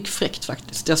 Mycket fräckt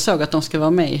faktiskt. Jag såg att de ska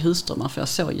vara med i Husströmmar, för jag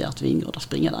såg Gert Wingård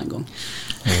springa där en gång.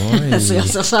 Så jag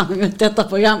ser fram emot detta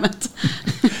programmet.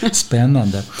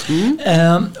 Spännande.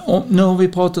 Nu har vi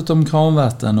pratat om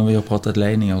kranvatten och vi har pratat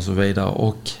ledningar och så vidare,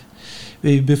 och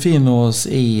vi befinner oss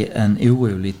i en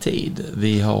orolig tid.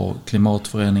 Vi har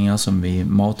klimatförändringar som vi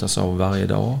matas av varje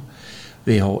dag.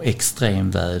 Vi har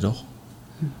extremväder.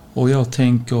 Och jag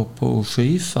tänker på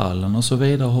skyfallen och så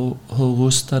vidare. Hur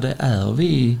rustade är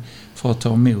vi för att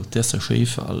ta emot dessa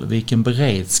skyfall? Vilken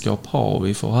beredskap har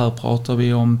vi? För här pratar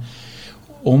vi om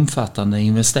omfattande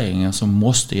investeringar som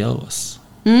måste göras.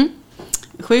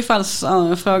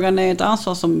 Skyfallsfrågan är ett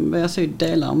ansvar som VA Syds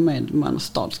delar med Malmö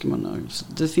stad.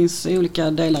 Det finns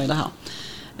olika delar i det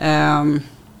här.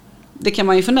 Det kan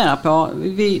man ju fundera på.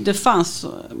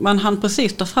 Man hann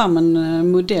precis ta fram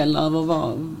en modell över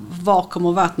var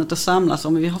kommer vattnet att samlas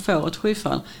om vi får ett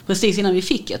skyfall. Precis innan vi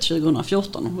fick ett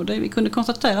 2014. Och det vi kunde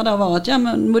konstatera då var att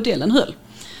modellen höll.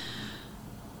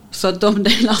 Så att de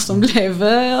delar som blev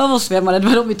översvämmade, det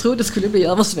var de vi trodde skulle bli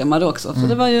översvämmade också. Så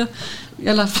det var ju i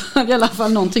alla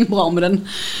fall någonting bra med den.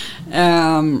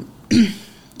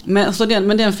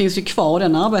 Men den finns ju kvar,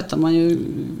 den arbetar man ju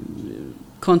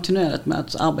kontinuerligt med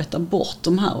att arbeta bort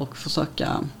de här och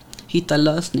försöka hitta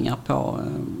lösningar på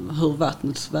hur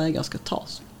vattnets vägar ska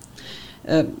tas.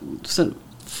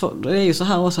 Det är ju så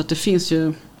här också att det finns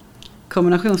ju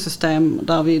kombinationssystem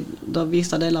där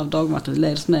vissa delar av dagvattnet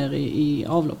leds ner i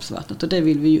avloppsvattnet, och det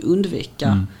vill vi ju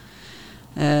undvika.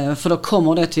 För då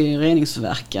kommer det till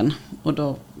reningsverken och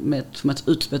då med ett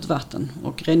utspätt vatten,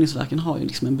 och reningsverken har ju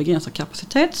liksom en begränsad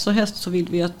kapacitet, så helst så vill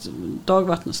vi att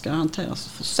dagvattnet ska hanteras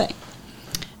för sig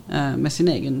med sin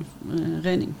egen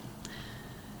rening.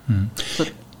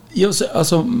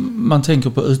 Alltså, man tänker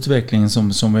på utvecklingen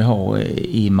som vi har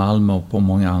i Malmö och på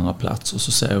många andra platser,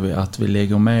 så ser vi att vi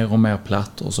lägger mer och mer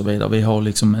plattor och så vidare. Vi har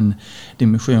liksom en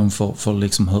dimension för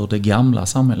liksom hur det gamla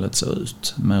samhället ser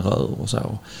ut med rör och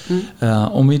så.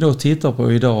 Om vi då tittar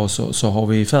på idag så har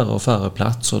vi färre och färre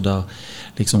platser där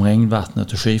liksom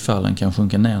regnvattnet och skyfallen kan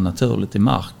sjunka ner naturligt i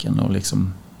marken och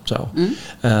liksom så.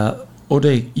 Och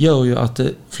det gör ju att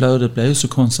flödet blir så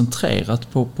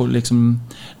koncentrerat på liksom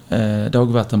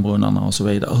dagvattenbrunnarna och så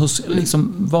vidare.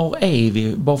 Var är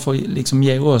vi? Bara för att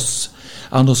ge oss,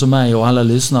 Anders och mig och alla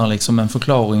lyssnare, liksom en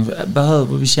förklaring.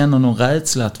 Behöver vi känna någon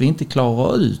rädsla att vi inte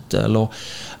klarar ut det? Eller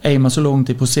är man så långt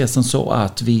i processen så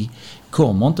att vi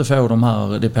kommer inte få de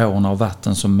här depåerna av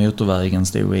vatten som motorvägen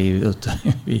stod ute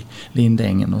i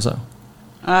Lindängen och så?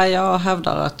 Jag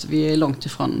hävdar att vi är långt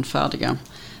ifrån färdiga.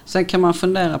 Sen kan man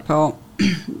fundera på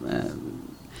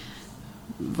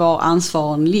var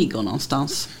ansvaren ligger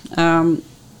någonstans.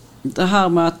 Det här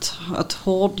med att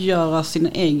hårdgöra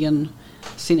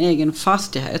sin egen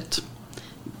fastighet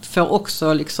får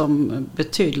också liksom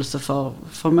betydelse för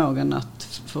förmågan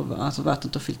att få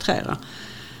vattnet att filtrera.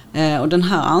 Och den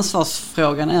här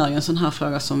ansvarsfrågan är ju en sån här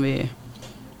fråga som vi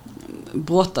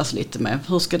brottas lite med.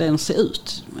 Hur ska den se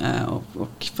ut?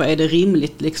 Och för är det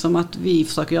rimligt liksom att vi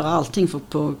försöker göra allting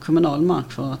på kommunal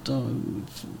mark för att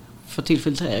få till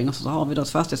filtrering, och så har vi då ett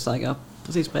fastighetsägare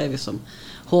precis bredvid som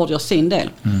hårdgör sin del.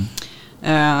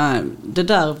 Det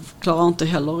där klarar inte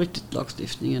heller riktigt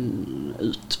lagstiftningen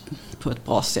ut på ett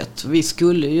bra sätt. Vi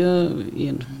skulle ju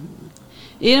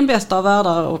i den bästa av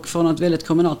världar och från ett väldigt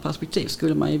kommunalt perspektiv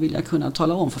skulle man ju vilja kunna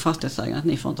tala om för fastighetsägarna att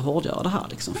ni får inte hårdgöra det här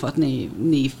liksom, för att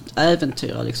ni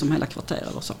äventyrar liksom hela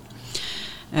kvarteret och så.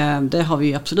 Det har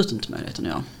vi absolut inte möjligheten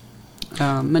att göra.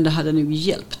 Men det hade nog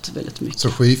hjälpt väldigt mycket. Så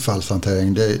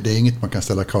skyfallshantering, det är inget man kan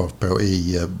ställa krav på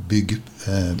i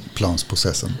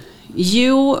byggplansprocessen?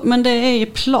 Jo, men det är i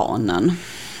planen.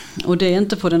 Och det är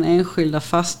inte på den enskilda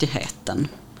fastigheten.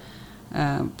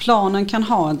 Planen kan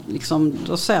ha, liksom,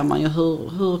 då ser man ju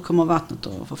hur kommer vattnet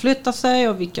att förflytta sig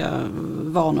och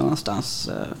var någonstans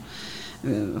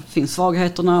finns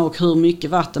svagheterna och hur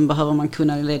mycket vatten behöver man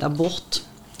kunna leda bort.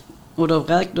 Och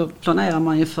då planerar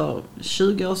man ju för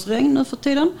 20-årsregn nu för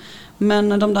tiden.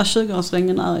 Men de där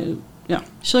 20-årsregnen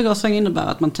 20-årsregn innebär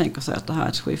att man tänker sig att det här är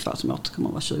ett skyfall som återkommer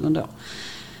var 20 år.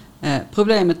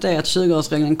 Problemet är att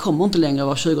 20-årsregnen kommer inte längre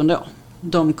var 20 år.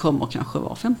 De kommer kanske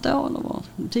var 50 år eller var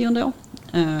 10 år.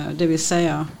 Det vill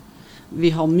säga, vi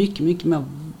har mycket mer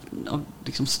av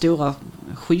liksom stora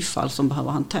skyfall som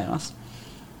behöver hanteras.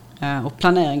 Och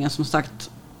planeringen som sagt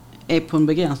är på en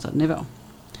begränsad nivå.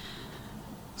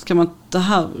 Ska man det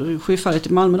här skyfallet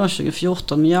i Malmö då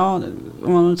 2014,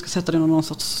 om man ska sätta det i någon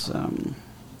sorts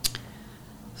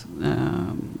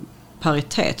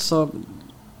paritet, så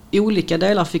olika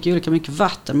delar fick olika mycket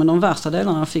vatten, men de värsta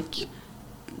delarna fick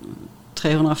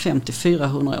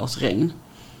 350-400 års regn.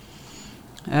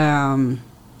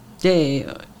 Det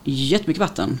är jättemycket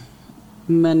vatten,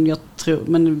 men vi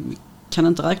kan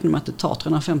inte räkna med att det tar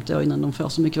 350 år innan de får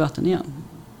så mycket vatten igen.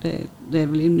 Det är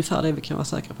väl ungefär det vi kan vara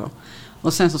säkra på.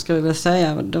 Och sen så ska vi väl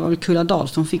säga, det var väl Kulladal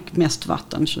som fick mest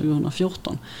vatten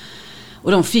 2014.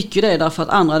 Och de fick ju det därför att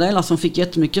andra delar som fick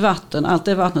jättemycket vatten, allt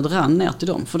det vattnet rann ner till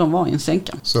dem, för de var i en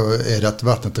sänka. Så är det att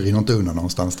vattnet rinner inte undan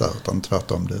någonstans där, utan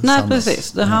tvärtom det Nej, samlas?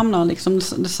 Precis. Det hamnar liksom,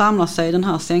 det samlar sig i den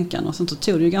här sänkan, och sen så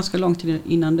tog det ju ganska lång tid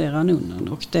innan det rann undan,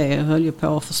 och det höll ju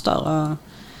på att förstöra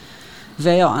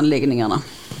VA-anläggningarna.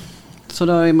 Så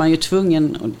då är man ju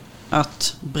tvungen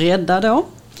att bredda då,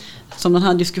 som den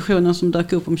här diskussionen som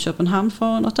dök upp om Köpenhamn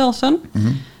för något år sedan.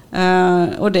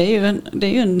 Och det är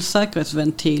ju en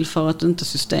säkerhetsventil för att inte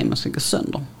systemet ska gå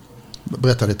sönder.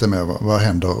 Berätta lite mer, vad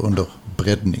händer under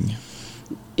breddning?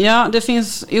 Ja, det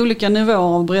finns olika nivåer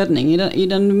av breddning. I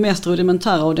den mest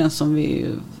rudimentära och den som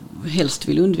vi helst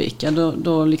vill undvika,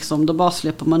 då bara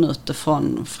släpper man ut det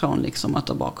från liksom att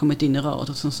det bara kommit in i röret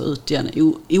och sen så ut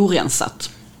igen orensat.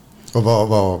 Och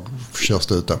var körs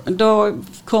det ut då? Då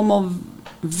kommer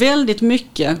väldigt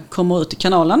mycket ut i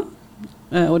kanalen.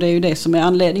 Och det är ju det som är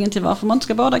anledningen till varför man inte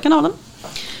ska bada i kanalen.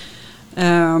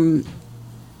 Men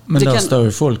där står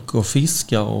ju folk och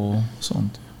fiskar och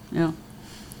sånt. Ja.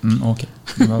 Okej.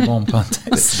 Det var bara en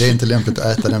parentes. Det är inte lämpligt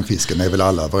att äta den fisken, det är väl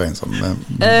alla överens om.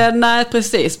 Nej,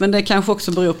 precis. Men det kanske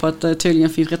också beror på att tydligen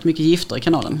finns rätt mycket gifter i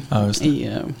kanalen. Ja, just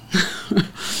det.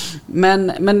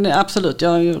 Men absolut,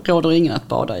 jag råder ingen att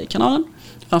bada i kanalen.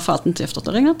 Framförallt inte efter att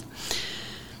det regnat.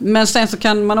 Men sen så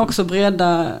kan man också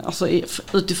bredda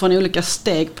utifrån olika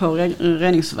steg på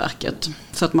reningsverket.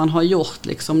 Så att man har gjort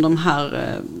liksom de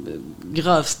här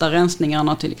grövsta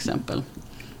rensningarna till exempel.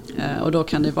 Och då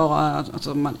kan det vara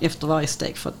efter varje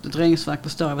steg. För att ett reningsverk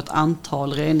består av ett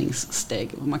antal reningssteg.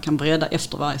 Och man kan bredda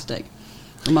efter varje steg.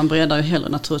 Och man breddar ju hellre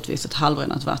naturligtvis ett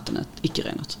halvrenat vatten än ett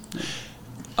icke-renat.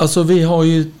 Alltså vi har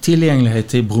ju tillgänglighet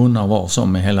till brunnar var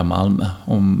som i hela Malmö.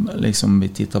 Om liksom vi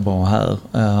tittar bara här.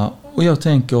 Och jag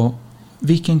tänker,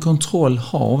 vilken kontroll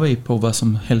har vi på vad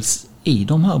som helst i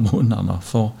de här brunnarna?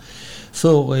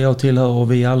 För jag tillhör,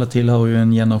 och vi alla tillhör ju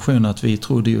en generation att vi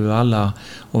trodde ju alla,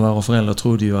 och våra föräldrar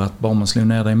trodde ju att bara man slog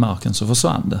ner det i marken så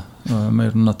försvann det.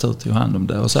 Med natur till hand om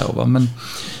det och så. Va? Men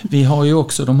vi har ju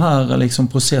också de här liksom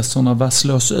processerna, vad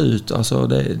slås ut? Alltså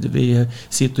vi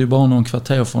sitter ju bara någon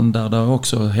kvarter från där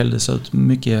också hälldes ut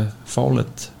mycket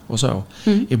farligt och så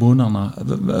i brunnarna.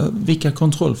 Vilka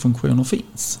kontrollfunktioner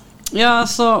finns? Ja,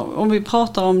 alltså om vi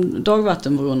pratar om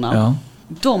dagvattenbrunnar. Ja.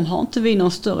 De har inte vi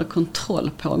någon större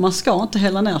kontroll på. Man ska inte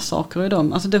hälla ner saker i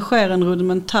dem. Alltså det sker en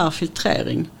rudimentär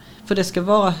filtrering. För det ska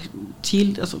vara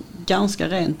ganska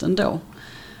rent ändå.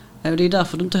 Det är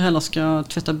därför du inte heller ska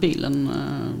tvätta bilen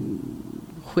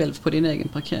själv på din egen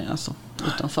parkering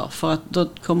utanför. För att då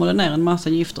kommer det ner en massa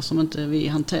gifter som inte vi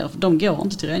hanterar. För de går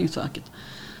inte till reningsverket.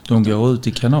 De går ut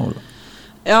i kanalen?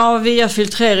 Ja, via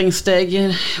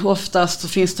filtreringssteg oftast så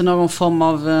finns det någon form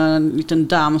av liten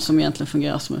damm som egentligen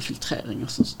fungerar som en filtrering,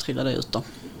 och så trillar det ut då.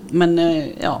 Men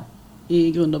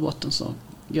i grund och botten så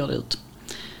går det ut.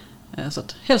 Så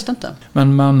att helst inte.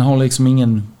 Men man har liksom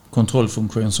ingen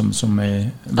kontrollfunktion som är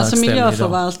verkställd alltså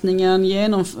miljöförvaltningen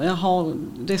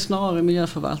det är snarare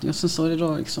miljöförvaltningen, och sen så är det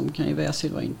då liksom, kan ju VA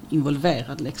Syds vara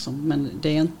involverad liksom, men det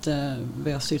är inte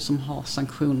VA Syds som har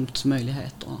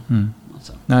sanktionsmöjligheter.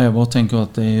 Nej, jag bara tänker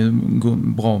att det är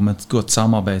bra med ett gott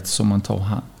samarbete som man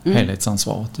tar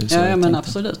helhetsansvaret. Ja, men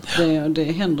absolut. Det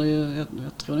händer ju,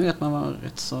 jag tror nog att man var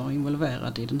rätt så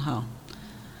involverad i den här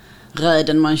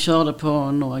räden man körde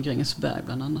på Norra Grängesberg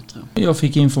bland annat. Tror jag. Jag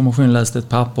fick information, läste ett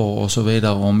papper och så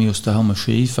vidare om just det här med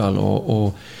skyfall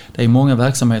och det är många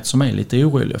verksamheter som är lite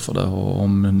oroliga för det och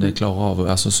om det klarar av,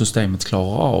 alltså systemet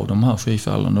klarar av de här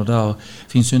skyfallen, och där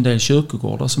finns ju en del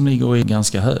kyrkogårdar som ligger i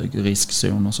ganska hög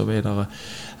riskzon och så vidare.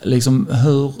 Liksom,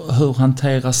 hur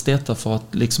hanteras detta för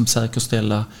att liksom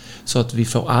säkerställa så att vi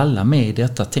får alla med i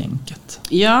detta tänket?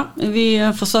 Ja,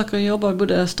 vi försöker jobba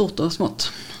både stort och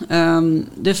smått.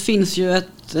 Det finns ju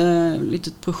ett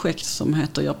litet projekt som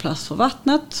heter Gör plats för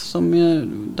vattnet, som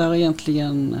där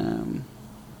egentligen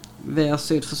VA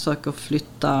Syds försöker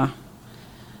flytta.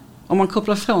 Om man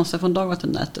kopplar från sig från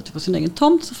dagvattennätet på sin egen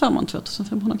tomt så får man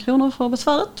 2500 kronor för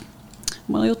besväret.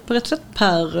 Om man har gjort på rätt sätt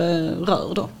per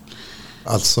rör då.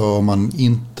 Alltså om man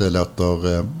inte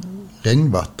låter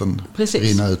regnvatten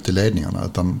rinna ut i ledningarna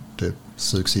utan det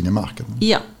sugs in i marken.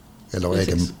 Ja. Eller precis.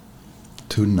 egen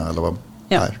tunna eller vad.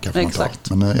 Ja, Nej, kanske exakt.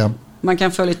 Man tar. Men, ja. Man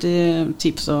kan få lite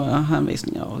tips och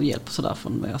hänvisningar och hjälp och sådär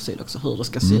från VA Syd också hur det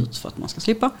ska se ut för att man ska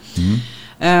slippa.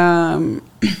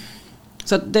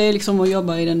 Så att det är liksom att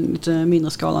jobba i den lite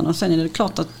mindre skalan. Och sen är det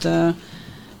klart att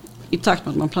i takt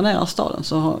med att man planerar staden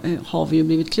så har vi ju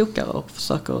blivit klokare och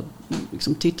försöker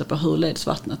liksom titta på hur leds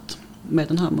vattnet med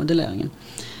den här modelleringen.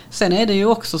 Sen är det ju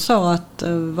också så att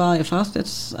varje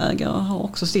fastighetsägare har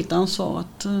också sitt ansvar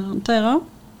att hantera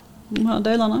de här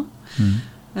delarna.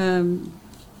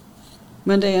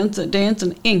 Men det är inte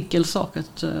en enkel sak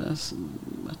att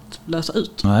lösa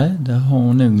ut. Nej, det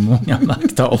har nog många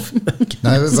märkt av.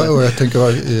 Nej, och jag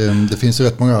tänker det finns ju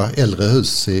rätt många äldre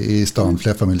hus i stan,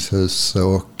 flerfamiljshus,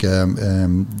 och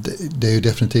det är ju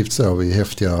definitivt så i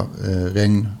häftiga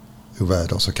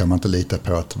regnoväder så kan man inte lita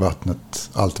på att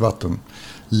allt vatten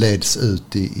leds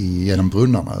ut genom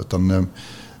brunnarna, utan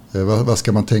vad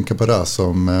ska man tänka på där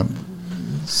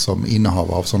som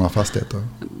innehavare av sådana fastigheter?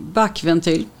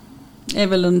 Backventil är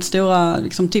väl den stora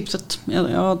liksom, tipset.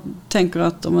 Jag tänker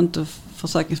att om inte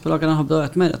försäkringsbolagen har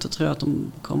börjat med det så tror jag att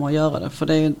de kommer att göra det. För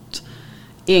det är ett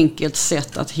enkelt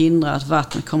sätt att hindra att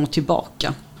vattnet kommer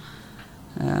tillbaka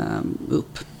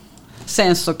upp.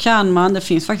 Sen så kan man, det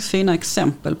finns faktiskt fina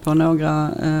exempel på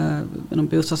några inom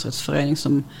bostadsrättsförening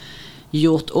som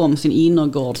gjort om sin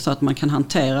innergård så att man kan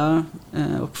hantera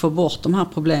och få bort de här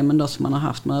problemen då som man har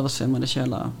haft med översvämmade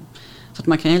källare. Så att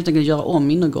man kan helt enkelt göra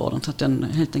om innergården så att den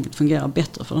helt enkelt fungerar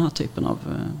bättre för den här typen av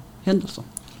händelser.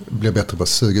 Det blir bättre på att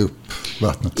suga upp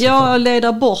vattnet? Ja,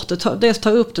 leda bort det. Dels ta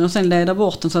upp den och sen leda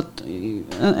bort den. Så att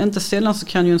inte sällan så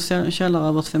kan ju en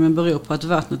källaröversvämning bero på att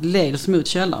vattnet leds mot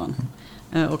källaren.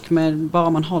 Och bara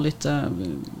man har lite,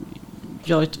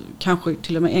 kanske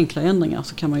till och med enkla ändringar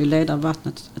så kan man ju leda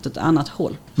vattnet ett annat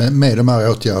håll. Men med de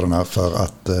här åtgärderna för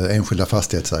att enskilda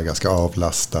fastighetsägare ska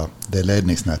avlasta det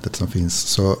ledningsnätet som finns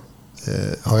så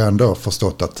har jag ändå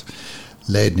förstått att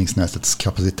ledningsnätets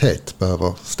kapacitet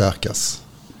behöver stärkas.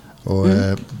 Och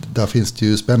där finns det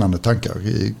ju spännande tankar.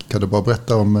 Kan du bara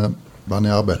berätta om vad ni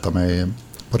arbetar med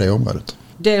på det området?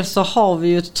 Dels så har vi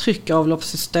ju ett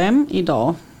tryckavloppssystem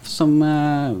idag som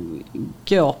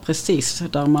går precis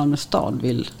där Malmö stad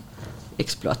vill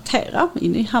exploatera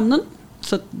in i hamnen.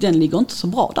 Så att den ligger inte så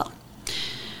bra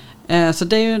där. Så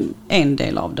det är ju en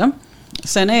del av det.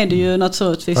 Sen är det ju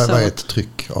naturligtvis så. Vad är ett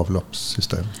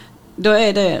tryckavloppssystem? Då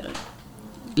är det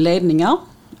ledningar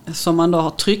som man då har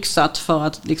trycksatt för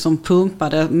att liksom pumpa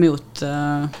det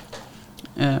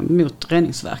mot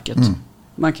reningsverket.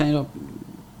 Man kan ju då,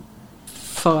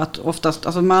 för att oftast,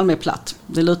 alltså Malmö är platt,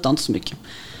 det lutar inte så mycket.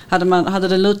 Hade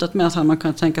det lutat mer så hade man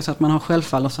kunnat tänka sig att man har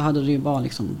självfall och så hade det ju bara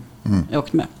liksom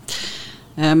åkt med.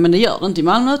 Men det gör det inte i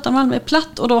Malmö utan Malmö är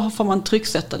platt och då får man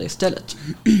trycksätta det istället.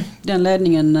 Den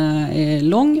ledningen är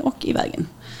lång och i vägen.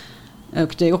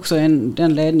 Och det är också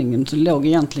den ledningen som låg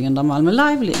egentligen där Malmö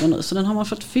Live ligger nu. Så den har man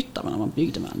fått flytta när man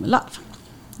byggde Malmö Live.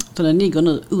 Så den ligger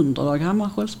nu under Dag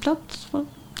Hammarskjölds plats.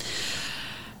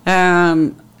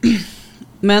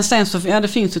 Men sen så det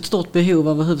finns ett stort behov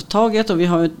överhuvudtaget och vi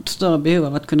har ett större behov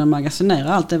av att kunna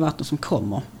magasinera allt det vatten som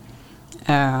kommer.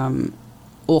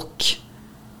 Och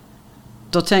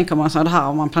då tänker man så här, det här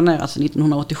har man planerat sedan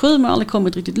 1987 men aldrig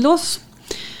kommit riktigt loss.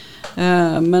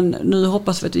 Men nu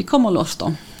hoppas vi att vi kommer loss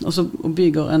då. Och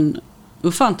bygger en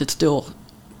ofantligt stor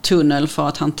tunnel för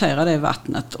att hantera det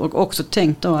vattnet. Och också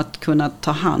tänkt då att kunna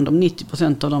ta hand om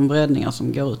 90% av de breddningar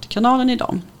som går ut i kanalen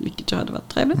idag. Vilket ju hade varit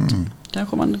trevligt.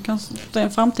 Kanske man kan se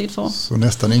en framtid för. Så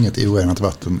nästan inget orenat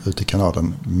vatten ut i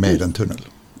kanalen med en tunnel?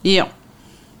 Ja.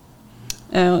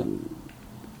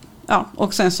 Ja,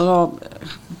 och sen så då,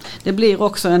 det blir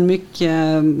också en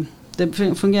mycket, det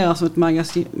fungerar som ett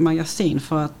magasin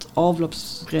för att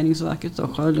avloppsreningsverket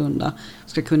och Sjölunda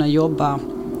ska kunna jobba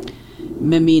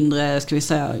med mindre, ska vi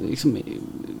säga, liksom,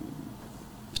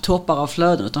 toppar av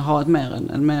flöden utan ha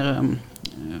en mer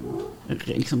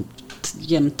liksom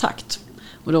jämn takt.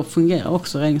 Och då fungerar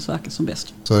också reningsverket som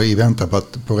bäst. Så i väntan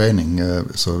på rening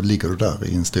så ligger du där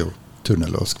i en stor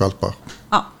tunnel och skvalpar?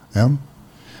 Ja.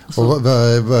 Och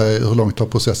hur långt har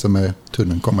processen med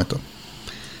tunneln kommit då?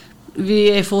 Vi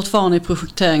är fortfarande i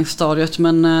projekteringsstadiet,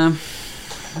 men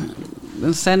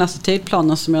den senaste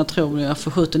tidplanen som jag tror är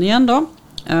förskjuten igen då,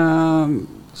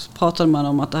 så pratade man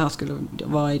om att det här skulle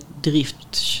vara i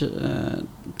drift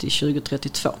till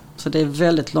 2032. Så det är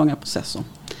väldigt långa processer.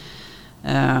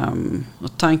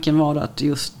 Och tanken var då att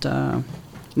just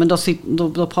men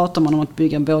då pratar man om att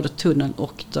bygga både tunnel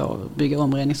och då bygga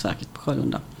om reningsverket på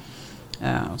Sjölunda.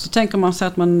 Så tänker man sig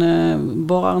att man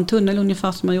borrar en tunnel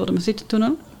ungefär som man gjorde med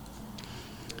Citytunneln.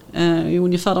 I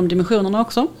ungefär de dimensionerna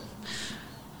också.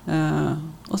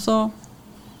 Och så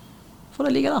får det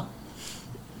ligga där.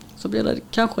 Så blir det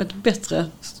kanske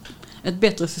ett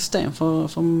bättre system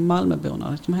för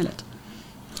Malmöborna som helhet.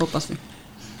 Hoppas vi.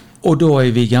 Och då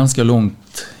är vi ganska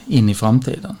långt in i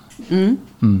framtiden.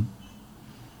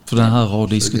 För den här har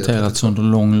diskuterats under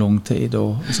lång tid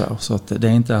och så att det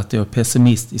är inte att jag är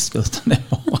pessimistisk utan det är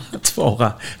bara att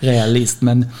vara realist.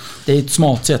 Men det är ett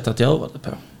smart sätt att göra det på.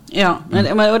 Ja,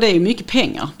 och det är ju mycket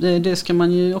pengar. Det ska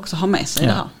man ju också ha med sig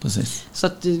det här. Precis. Så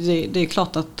att det är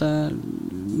klart att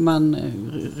man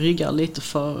ryggar lite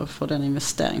för den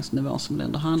investeringsnivå som det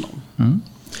ändå handlar om.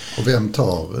 Och vem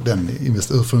tar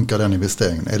hur funkar den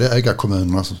investeringen? Är det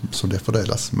ägarkommunerna som det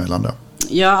fördelas mellan då?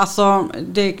 Ja, alltså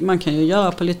man kan ju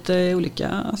göra på lite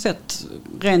olika sätt.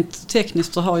 Rent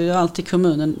tekniskt så har ju alltid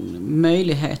kommunen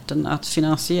möjligheten att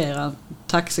finansiera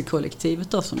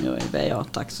taxikollektivet då, som ju är VA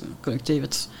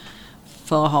taxikollektivets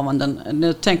förehavanden.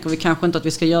 Nu tänker vi kanske inte att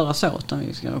vi ska göra så, utan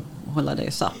vi ska hålla det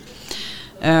isär.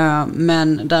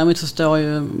 Men däremot så står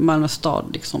ju Malmö stad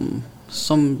liksom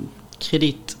som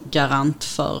kreditgarant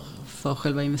för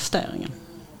själva investeringen.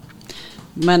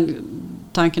 Men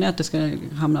tanken är att det ska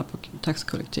hamna på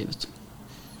taxikollektivet.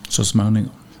 Så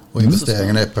småningom. Och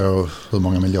investeringen är på hur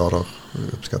många miljarder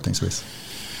uppskattningsvis?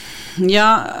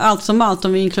 Ja, allt som allt,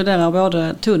 om vi inkluderar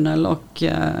både tunnel och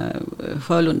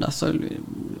Sjölunda, så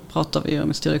pratar vi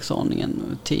om i styrelseordningen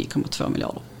 10,2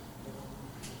 miljarder.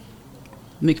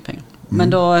 Mycket pengar. Men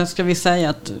då ska vi säga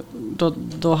att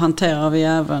då hanterar vi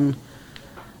även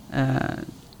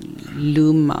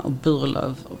Lumma och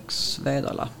Burlöv och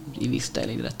Svedala i viss del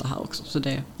i detta här också. Så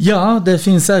det... Ja, det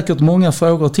finns säkert många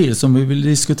frågor till som vi vill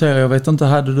diskutera. Jag vet inte,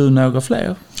 hade du några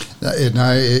fler?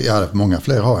 Nej, många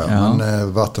fler har jag. Ja.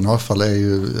 Men vatten och avfall är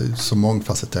ju så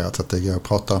mångfacetterat så att det går att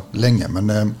prata länge.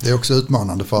 Men det är också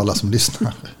utmanande för alla som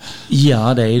lyssnar.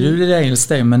 Ja, det är ju dels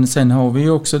det. Men sen har vi ju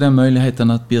också den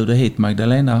möjligheten att bjuda hit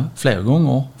Magdalena fler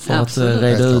gånger för att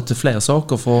reda ut fler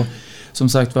saker. För som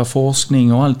sagt, vad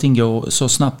forskning och allting går så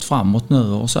snabbt framåt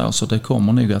nu och så det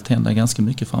kommer nog att hända ganska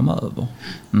mycket framöver.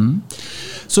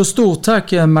 Så stort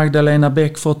tack Magdalena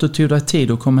Beck för att du tog dig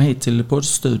tid att komma hit till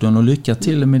poddstudion och lycka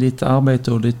till med ditt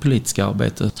arbete och ditt politiska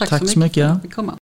arbete. Tack så mycket.